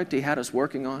project He had us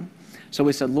working on. So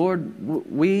we said,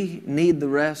 Lord, we need the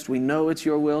rest. We know it's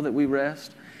your will that we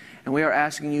rest, and we are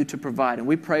asking you to provide. And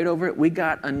we prayed over it. We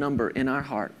got a number in our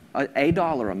heart, a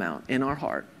dollar amount in our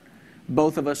heart.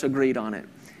 Both of us agreed on it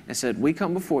and said, we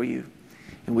come before you,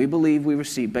 and we believe we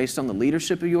receive based on the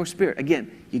leadership of your Spirit.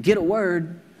 Again, you get a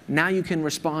word, now you can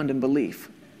respond in belief.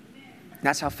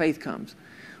 That's how faith comes.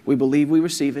 We believe we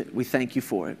receive it. We thank you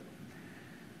for it.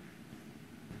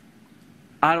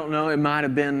 I don't know, it might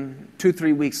have been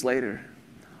 2-3 weeks later,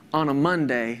 on a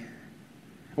Monday.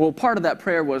 Well, part of that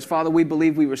prayer was, Father, we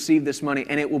believe we received this money,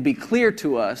 and it will be clear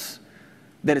to us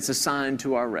that it's assigned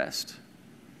to our rest.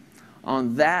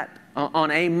 On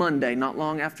a Monday, not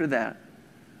long after that,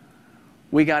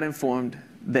 we got informed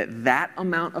that that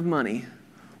amount of money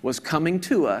was coming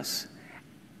to us,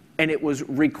 and it was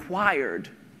required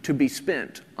to be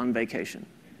spent on vacation.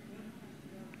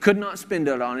 Could not spend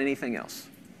it on anything else.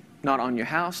 Not on your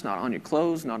house, not on your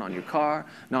clothes, not on your car,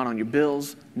 not on your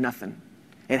bills, nothing.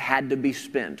 It had to be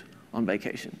spent on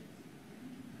vacation.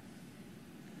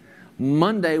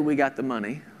 Monday, we got the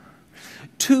money.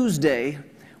 Tuesday,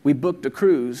 we booked a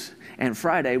cruise, and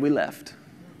Friday, we left.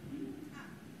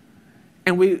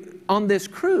 And on this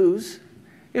cruise,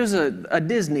 it was a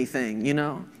Disney thing, you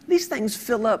know. These things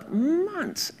fill up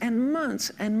months and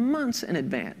months and months in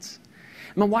advance.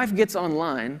 My wife gets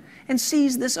online and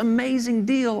sees this amazing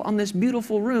deal on this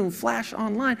beautiful room flash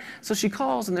online. So she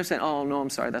calls and they're saying, oh, no, I'm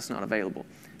sorry, that's not available.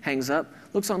 Hangs up,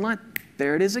 looks online,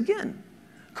 there it is again.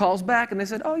 Calls back and they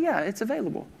said, oh, yeah, it's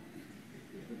available.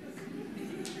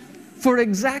 For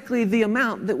exactly the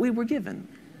amount that we were given.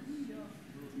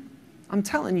 I'm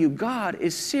telling you, God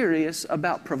is serious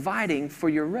about providing for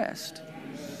your rest.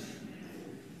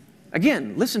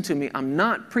 Again, listen to me. I'm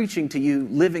not preaching to you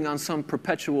living on some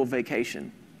perpetual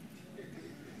vacation.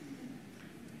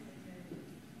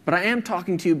 But I am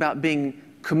talking to you about being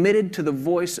committed to the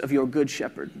voice of your good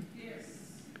shepherd.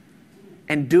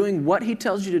 And doing what he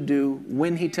tells you to do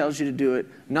when he tells you to do it.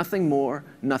 Nothing more,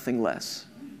 nothing less.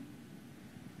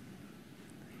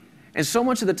 And so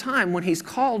much of the time when he's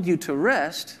called you to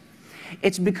rest,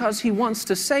 it's because he wants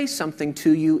to say something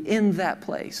to you in that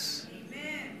place.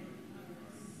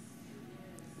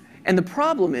 And the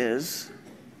problem is,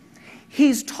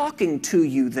 he's talking to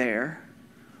you there,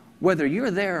 whether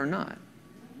you're there or not.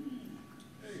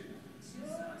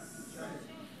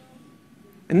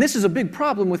 And this is a big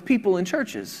problem with people in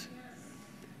churches.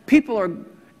 People are,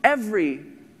 every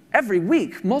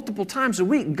week, multiple times a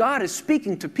week, God is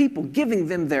speaking to people, giving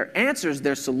them their answers,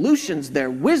 their solutions,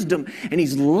 their wisdom, and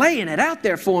he's laying it out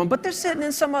there for them, but they're sitting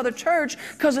in some other church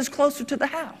because it's closer to the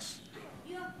house.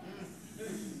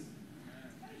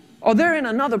 Or they're in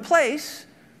another place,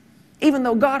 even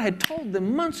though God had told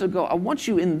them months ago, I want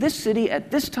you in this city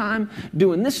at this time,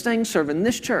 doing this thing, serving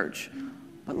this church.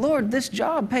 But Lord, this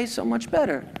job pays so much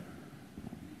better.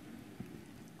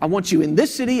 I want you in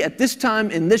this city at this time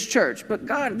in this church. But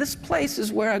God, this place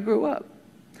is where I grew up.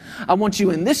 I want you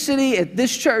in this city at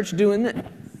this church doing this.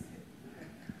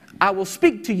 I will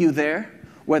speak to you there,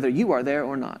 whether you are there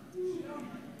or not.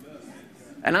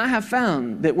 And I have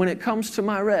found that when it comes to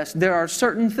my rest, there are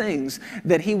certain things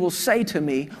that he will say to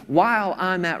me while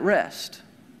I'm at rest.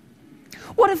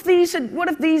 What if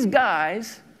these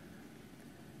guys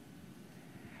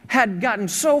had gotten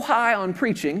so high on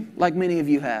preaching, like many of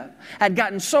you have, had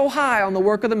gotten so high on the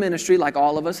work of the ministry, like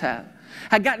all of us have,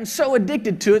 had gotten so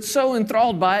addicted to it, so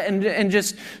enthralled by it, and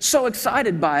just so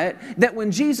excited by it, that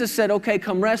when Jesus said, okay,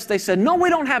 come rest, they said, no, we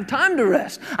don't have time to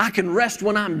rest. I can rest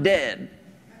when I'm dead.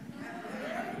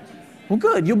 Well,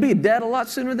 good. You'll be dead a lot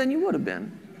sooner than you would have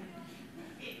been.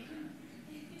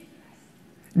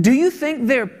 Do you think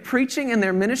their preaching and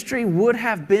their ministry would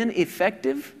have been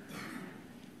effective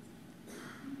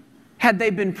had they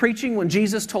been preaching when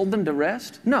Jesus told them to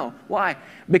rest? No. Why?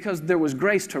 Because there was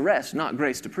grace to rest, not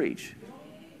grace to preach.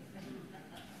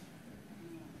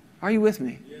 Are you with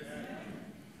me?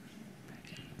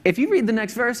 If you read the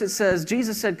next verse, it says,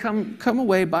 Jesus said, come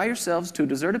away by yourselves to a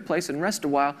deserted place and rest a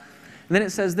while. And then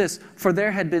it says this, for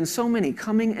there had been so many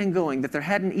coming and going that there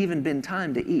hadn't even been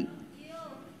time to eat.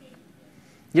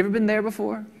 You ever been there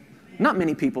before? Not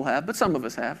many people have, but some of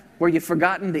us have, where you've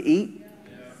forgotten to eat.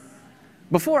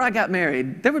 Before I got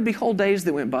married, there would be whole days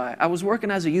that went by. I was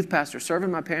working as a youth pastor, serving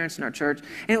my parents in our church,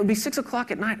 and it would be 6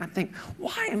 o'clock at night, and I'd think,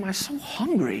 why am I so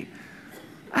hungry?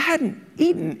 I hadn't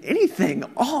eaten anything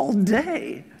all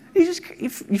day. You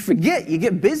forget, you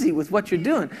get busy with what you're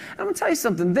doing. I'm going to tell you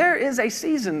something. There is a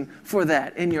season for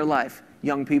that in your life,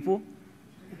 young people.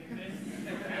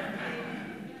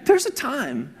 There's a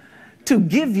time to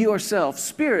give yourself,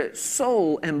 spirit,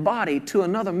 soul, and body to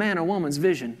another man or woman's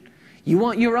vision. You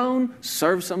want your own?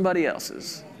 Serve somebody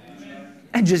else's.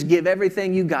 And just give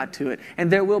everything you got to it.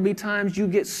 And there will be times you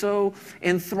get so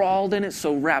enthralled in it,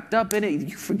 so wrapped up in it,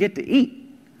 you forget to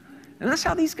eat. And that's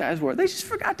how these guys were. They just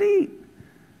forgot to eat.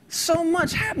 So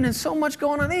much happening, so much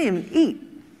going on. They didn't even eat.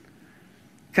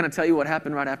 Can I tell you what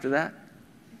happened right after that?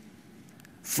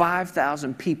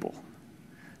 5,000 people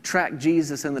tracked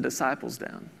Jesus and the disciples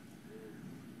down.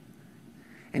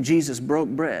 And Jesus broke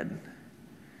bread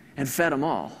and fed them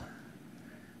all.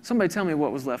 Somebody tell me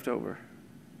what was left over.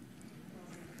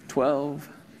 12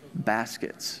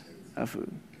 baskets of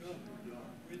food.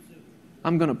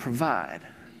 I'm going to provide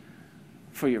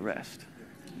for your rest.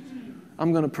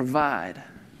 I'm going to provide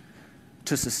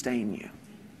to sustain you.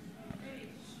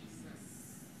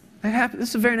 It happened. This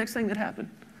is the very next thing that happened.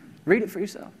 Read it for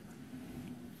yourself.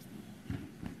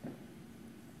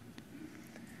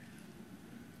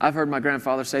 I've heard my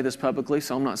grandfather say this publicly,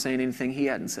 so I'm not saying anything he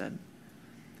hadn't said.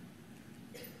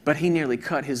 But he nearly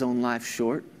cut his own life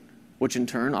short, which in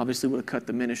turn obviously would have cut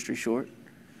the ministry short.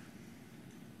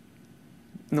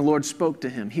 And the Lord spoke to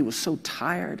him. He was so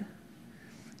tired.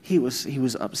 He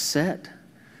was upset.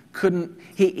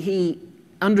 He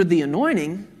under the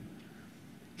anointing,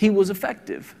 he was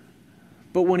effective.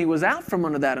 But when he was out from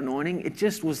under that anointing, it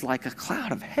just was like a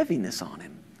cloud of heaviness on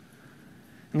him.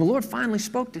 And the Lord finally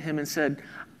spoke to him and said,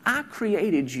 I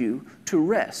created you to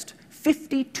rest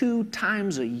 52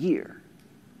 times a year.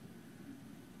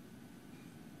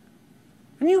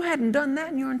 And you hadn't done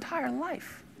that in your entire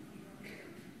life.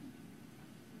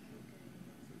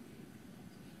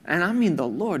 And I mean, the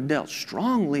Lord dealt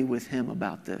strongly with him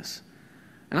about this.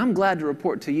 And I'm glad to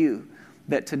report to you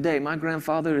that today, my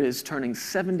grandfather is turning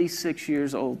 76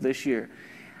 years old this year.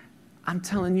 I'm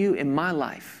telling you, in my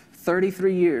life,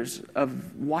 33 years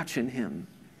of watching him,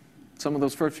 some of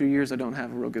those first few years I don't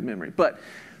have a real good memory, but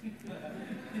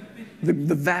the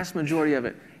vast majority of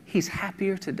it, he's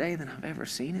happier today than I've ever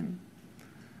seen him.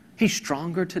 He's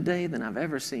stronger today than I've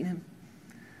ever seen him.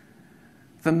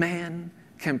 The man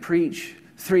can preach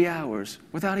 3 hours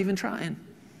without even trying.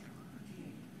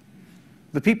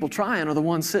 The people trying are the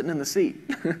ones sitting in the seat.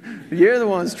 You're the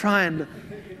ones trying to.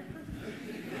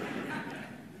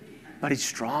 But he's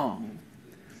strong.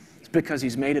 It's because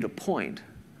he's made it a point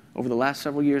over the last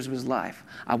several years of his life.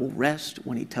 I will rest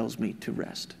when he tells me to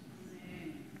rest.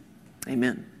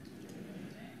 Amen.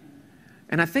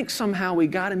 And I think somehow we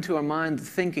got into our mind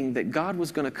thinking that God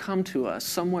was going to come to us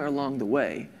somewhere along the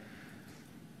way.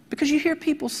 Because you hear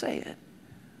people say it.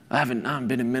 I haven't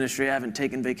been in ministry, I haven't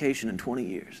taken vacation in 20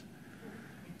 years.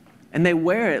 And they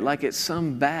wear it like it's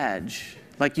some badge,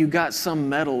 like you got some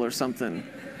medal or something.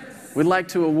 We'd like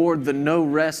to award the No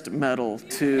Rest medal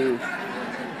to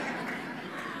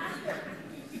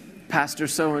Pastor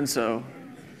so-and-so.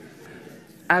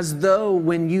 As though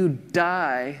when you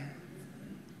die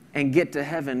and get to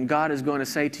heaven, God is going to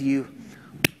say to you,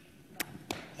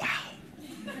 wow,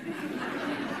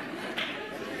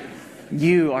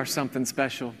 you are something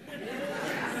special.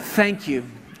 Thank you.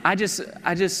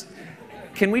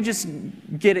 Can we just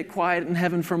get it quiet in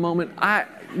heaven for a moment?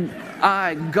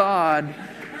 I, God,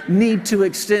 need to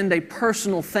extend a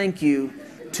personal thank you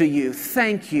to you.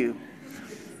 Thank you.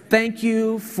 Thank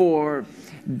you for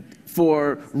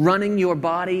running your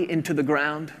body into the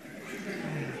ground.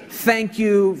 Thank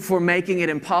you for making it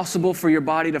impossible for your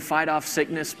body to fight off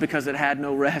sickness because it had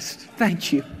no rest.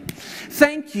 Thank you.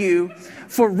 Thank you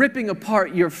for ripping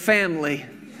apart your family.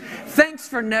 Thanks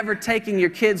for never taking your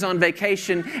kids on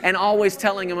vacation and always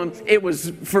telling them it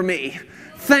was for me.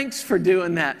 Thanks for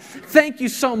doing that. Thank you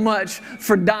so much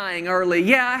for dying early.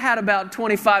 Yeah, I had about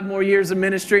 25 more years of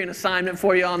ministry and assignment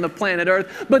for you on the planet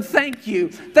Earth, but thank you.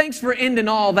 Thanks for ending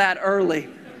all that early.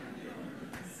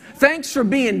 Thanks for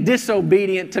being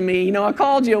disobedient to me. You know, I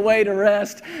called you away to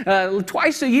rest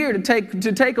twice a year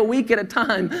to take a week at a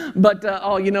time. But,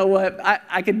 you know what?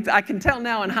 I can tell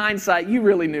now in hindsight, you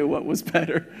really knew what was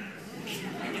better.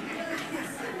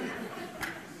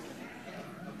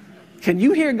 Can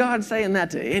you hear God saying that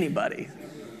to anybody?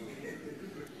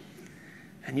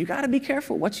 And you got to be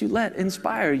careful what you let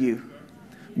inspire you.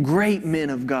 Great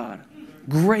men of God,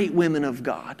 great women of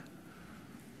God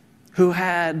who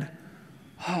had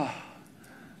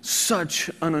such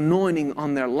an anointing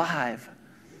on their life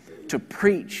to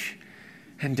preach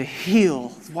and to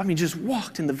heal. I mean, just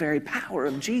walked in the very power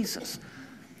of Jesus.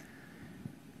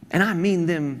 And I mean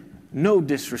them no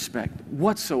disrespect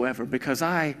whatsoever, because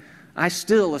I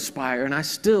still aspire and I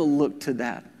still look to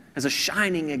that as a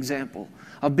shining example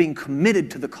of being committed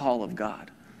to the call of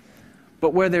God.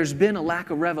 But where there's been a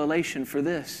lack of revelation for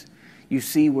this, you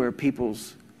see where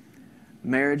people's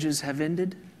marriages have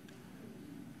ended.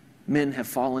 Men have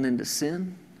fallen into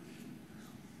sin.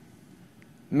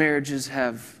 Marriages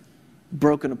have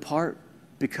broken apart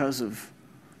because of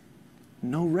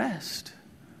no rest,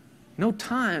 no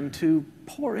time to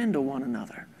pour into one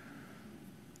another.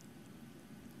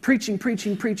 Preaching,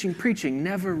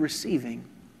 never receiving.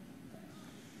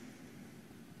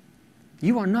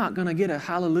 You are not going to get a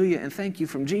hallelujah and thank you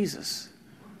from Jesus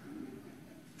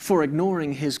for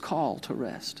ignoring his call to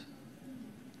rest.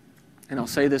 And I'll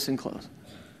say this in close.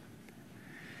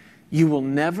 You will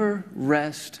never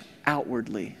rest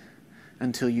outwardly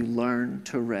until you learn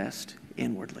to rest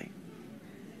inwardly.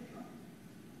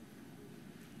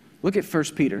 Look at 1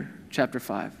 Peter chapter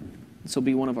 5. This will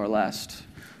be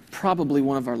probably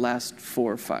one of our last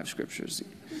 4 or 5 scriptures.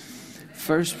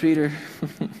 1 Peter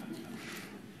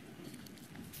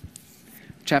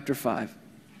chapter 5.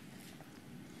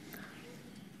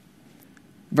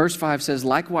 Verse 5 says,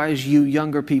 likewise, you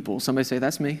younger people. Somebody say,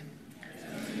 that's me.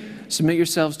 Submit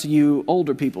yourselves to you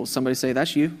older people. Somebody say,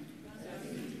 that's you.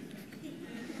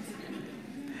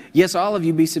 Yes, all of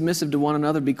you be submissive to one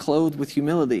another, be clothed with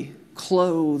humility.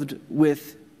 Clothed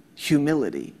with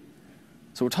humility.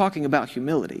 So we're talking about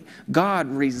humility. God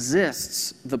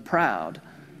resists the proud.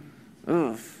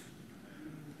 Ugh.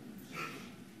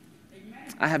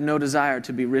 I have no desire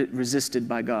to be resisted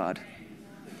by God.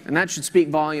 And that should speak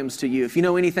volumes to you. If you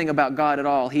know anything about God at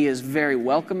all, He is very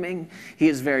welcoming. He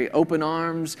is very open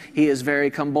arms. He is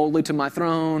very come boldly to my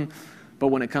throne. But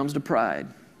when it comes to pride,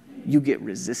 you get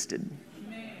resisted.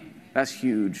 That's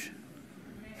huge.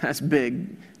 That's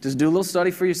big. Just do a little study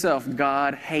for yourself.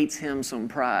 God hates him some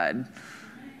pride.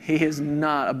 He is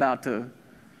not about to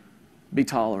be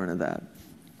tolerant of that.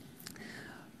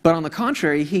 But on the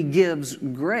contrary, He gives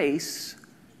grace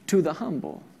to the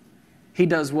humble. He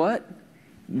does what?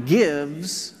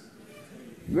 Gives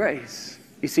grace.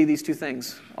 You see these two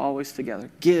things always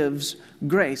together. Gives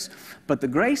grace. But the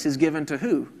grace is given to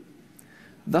who?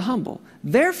 The humble.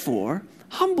 Therefore,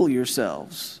 humble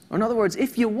yourselves. Or in other words,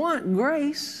 if you want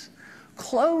grace,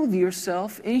 clothe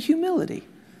yourself in humility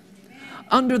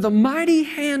under the mighty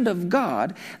hand of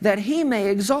God, that He may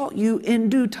exalt you in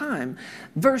due time.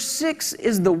 Verse 6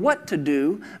 is the what to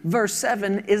do. Verse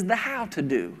 7 is the how to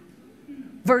do.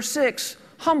 Verse 6,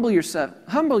 humble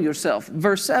yourself.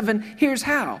 Verse 7, here's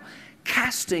how.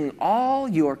 Casting all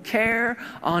your care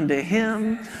onto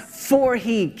Him, for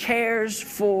He cares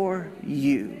for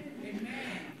you.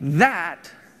 That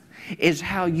is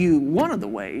how one of the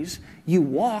ways you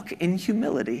walk in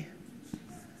humility,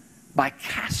 by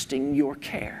casting your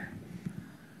care.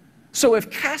 So if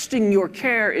casting your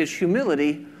care is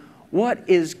humility, what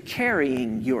is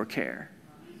carrying your care?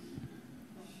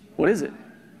 What is it?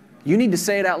 You need to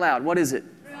say it out loud. What is it?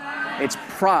 Pride. It's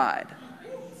pride.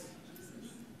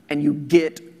 And you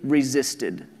get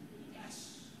resisted.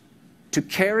 To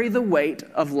carry the weight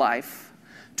of life,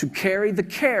 to carry the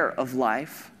care of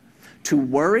life, to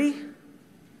worry,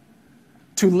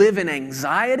 to live in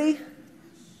anxiety,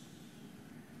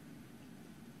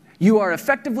 you are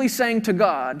effectively saying to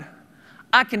God,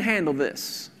 I can handle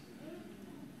this.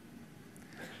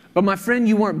 But my friend,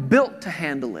 you weren't built to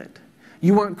handle it.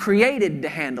 You weren't created to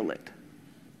handle it.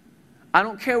 I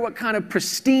don't care what kind of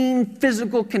pristine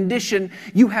physical condition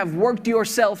you have worked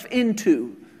yourself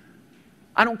into.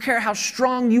 I don't care how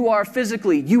strong you are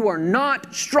physically. You are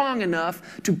not strong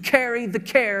enough to carry the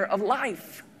care of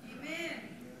life.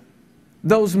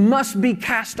 Those must be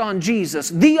cast on Jesus,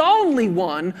 the only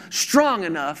one strong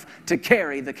enough to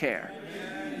carry the care.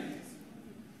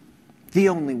 The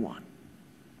only one.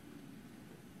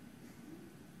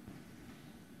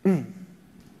 Then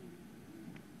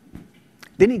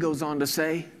he goes on to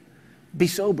say, be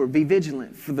sober, be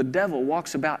vigilant, for the devil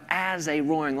walks about as a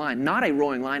roaring lion. Not a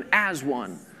roaring lion, as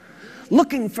one.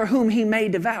 Looking for whom he may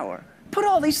devour. Put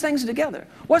all these things together.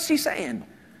 What's he saying?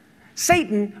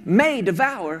 Satan may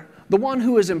devour the one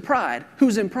who is in pride.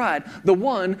 Who's in pride? The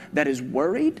one that is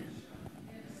worried.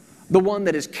 The one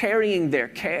that is carrying their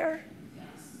care.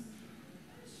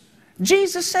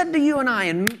 Jesus said to you and I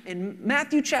in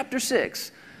Matthew chapter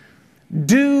 6,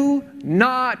 do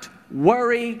not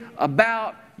worry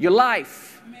about your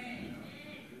life.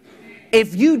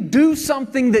 If you do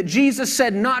something that Jesus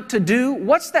said not to do,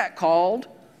 what's that called?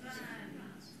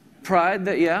 Pride.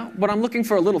 Yeah, but I'm looking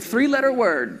for a little 3-letter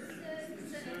word.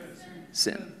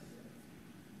 Sin.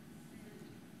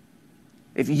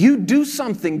 If you do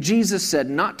something Jesus said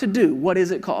not to do, what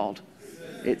is it called?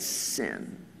 It's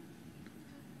sin.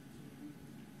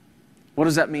 What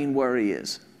does that mean worry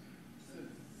is?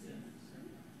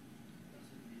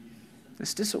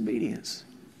 It's disobedience.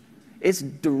 It's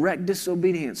direct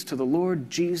disobedience to the Lord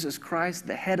Jesus Christ,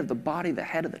 the head of the body, the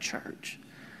head of the church.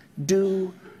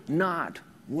 Do not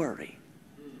worry.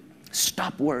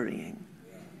 Stop worrying.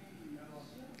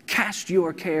 Cast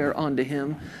your care onto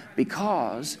Him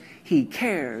because He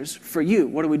cares for you.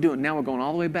 What are we doing? Now we're going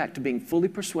all the way back to being fully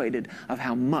persuaded of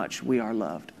how much we are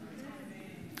loved.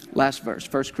 Last verse,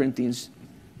 1 Corinthians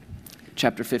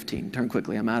chapter 15. Turn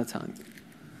quickly, I'm out of time.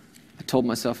 I told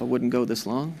myself I wouldn't go this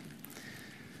long.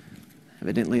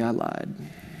 Evidently, I lied.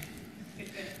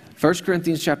 1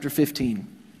 Corinthians chapter 15.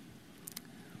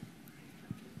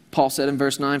 Paul said in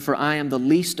verse 9, for I am the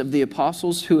least of the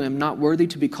apostles, who am not worthy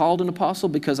to be called an apostle,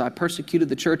 because I persecuted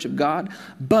the church of God.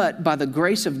 But by the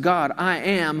grace of God, I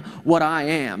am what I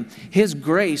am. His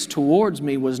grace towards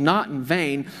me was not in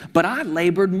vain, but I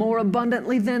labored more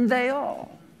abundantly than they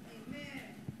all. Amen.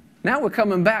 Now we're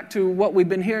coming back to what we've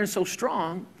been hearing so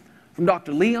strong. from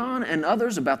Dr. Leon and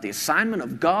others about the assignment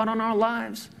of God on our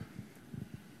lives?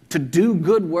 To do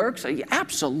good works?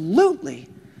 Absolutely.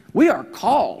 We are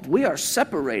called. We are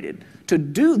separated to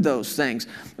do those things.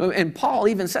 And Paul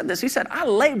even said this. He said, I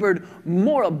labored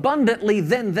more abundantly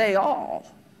than they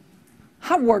all.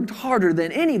 I worked harder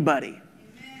than anybody.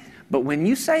 But when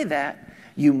you say that,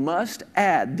 you must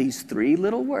add these three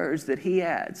little words that he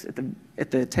adds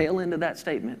at the tail end of that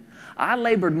statement. I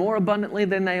labored more abundantly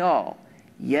than they all,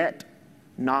 yet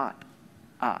not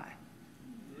I.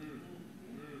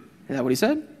 Is that what he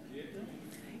said?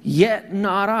 Yet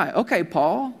not I. Okay,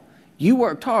 Paul, you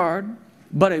worked hard,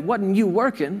 but it wasn't you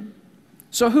working.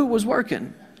 So who was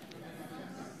working?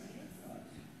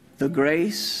 The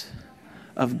grace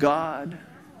of God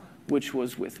which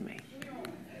was with me.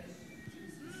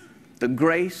 The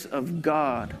grace of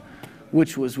God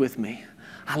which was with me.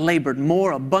 I labored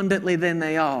more abundantly than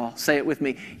they all. Say it with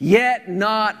me. Yet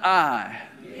not I.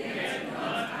 Yet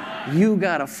not I. You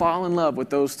got to fall in love with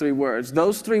those three words.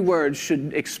 Those three words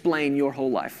should explain your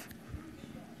whole life.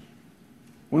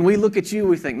 When we look at you,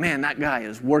 we think, man, that guy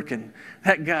is working.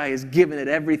 That guy is giving it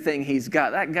everything he's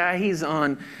got. That guy, he's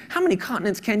on, how many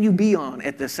continents can you be on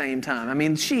at the same time? I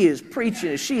mean, she is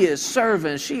preaching, she is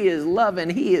serving, she is loving,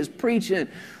 he is preaching.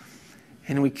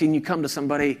 And you come to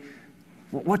somebody,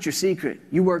 what's your secret?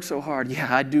 You work so hard.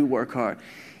 Yeah, I do work hard.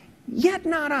 Yet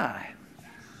not I.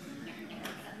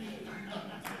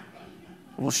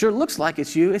 Well, sure looks like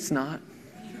it's you. It's not.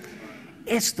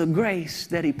 It's the grace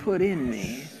that he put in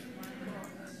me.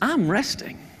 I'm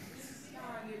resting.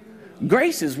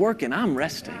 Grace is working. I'm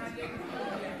resting.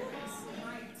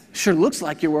 Sure looks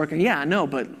like you're working. Yeah, I know,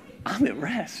 but I'm at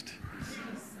rest.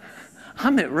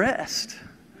 I'm at rest.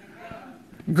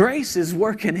 Grace is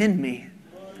working in me.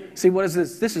 See, what is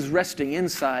this? This is resting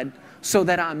inside so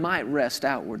that I might rest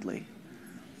outwardly.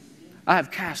 I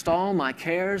have cast all my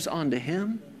cares onto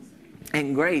him,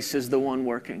 and grace is the one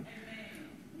working.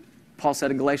 Paul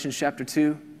said in Galatians chapter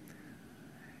 2,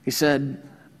 he said,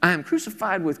 I am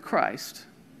crucified with Christ.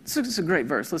 This is a great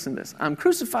verse. Listen to this. I'm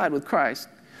crucified with Christ.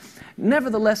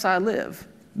 Nevertheless I live.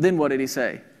 Then what did he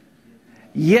say?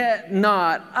 Yet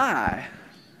not I,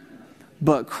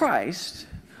 but Christ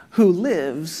who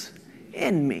lives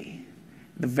in me.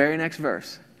 The very next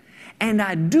verse. And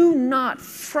I do not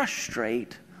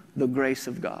frustrate the grace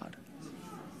of God.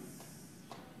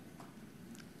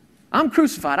 I'm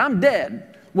crucified. I'm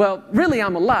dead. Well, really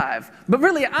I'm alive. But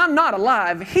really I'm not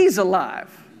alive. He's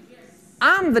alive.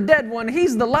 I'm the dead one.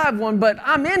 He's the live one. But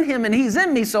I'm in him and he's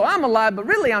in me. So I'm alive. But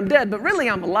really I'm dead. But really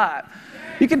I'm alive.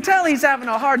 You can tell he's having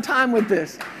a hard time with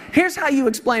this. Here's how you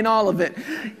explain all of it.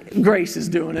 Grace is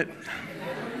doing it.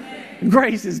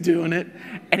 Grace is doing it.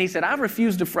 And he said, I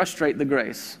refuse to frustrate the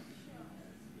grace.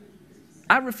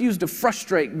 I refuse to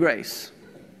frustrate grace.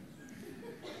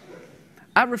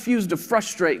 I refuse to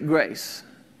frustrate grace.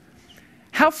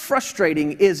 How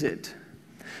frustrating is it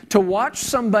to watch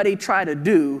somebody try to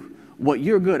do what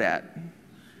you're good at?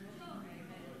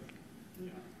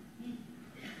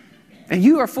 And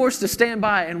you are forced to stand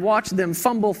by and watch them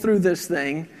fumble through this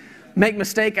thing, make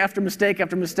mistake after mistake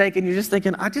after mistake, and you're just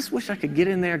thinking, I just wish I could get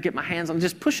in there, get my hands on them,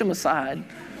 just push them aside.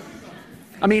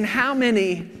 I mean, how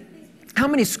many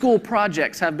school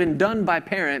projects have been done by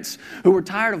parents who were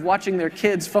tired of watching their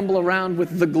kids fumble around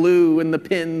with the glue and the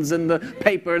pins and the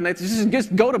paper, and they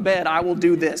just go to bed, I will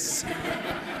do this.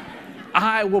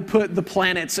 I will put the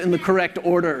planets in the correct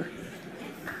order.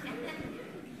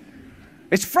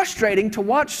 It's frustrating to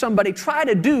watch somebody try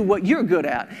to do what you're good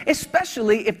at,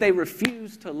 especially if they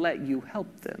refuse to let you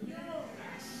help them.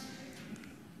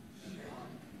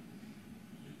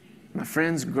 My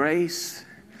friends, grace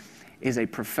is a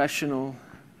professional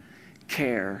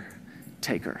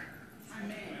caretaker.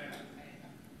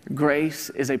 Grace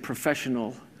is a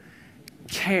professional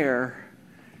care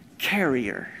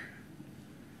carrier.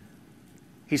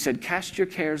 He said, cast your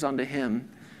cares onto him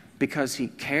because he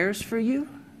cares for you.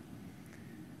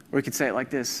 Or we could say it like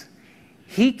this.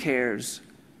 He cares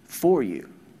for you.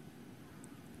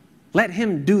 Let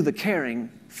him do the caring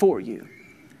for you.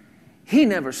 He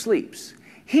never sleeps.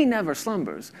 He never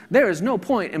slumbers. There is no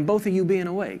point in both of you being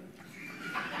awake.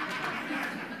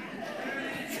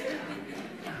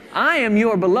 I am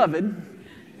your beloved,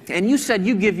 and you said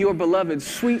you give your beloved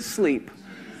sweet sleep.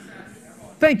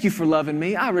 Thank you for loving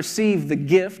me. I receive the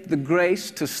gift, the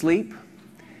grace to sleep,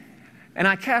 and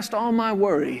I cast all my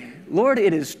worry. Lord,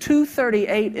 it is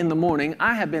 2:38 in the morning.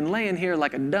 I have been laying here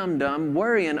like a dum-dum,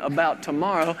 worrying about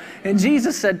tomorrow. And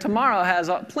Jesus said tomorrow has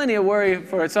plenty of worry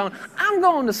for its own. I'm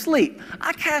going to sleep.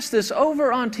 I cast this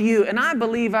over onto you, and I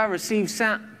believe I receive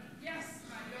sound.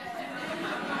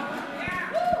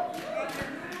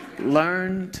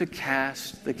 Learn to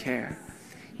cast the care.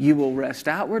 You will rest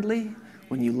outwardly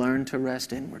when you learn to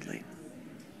rest inwardly.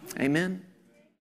 Amen.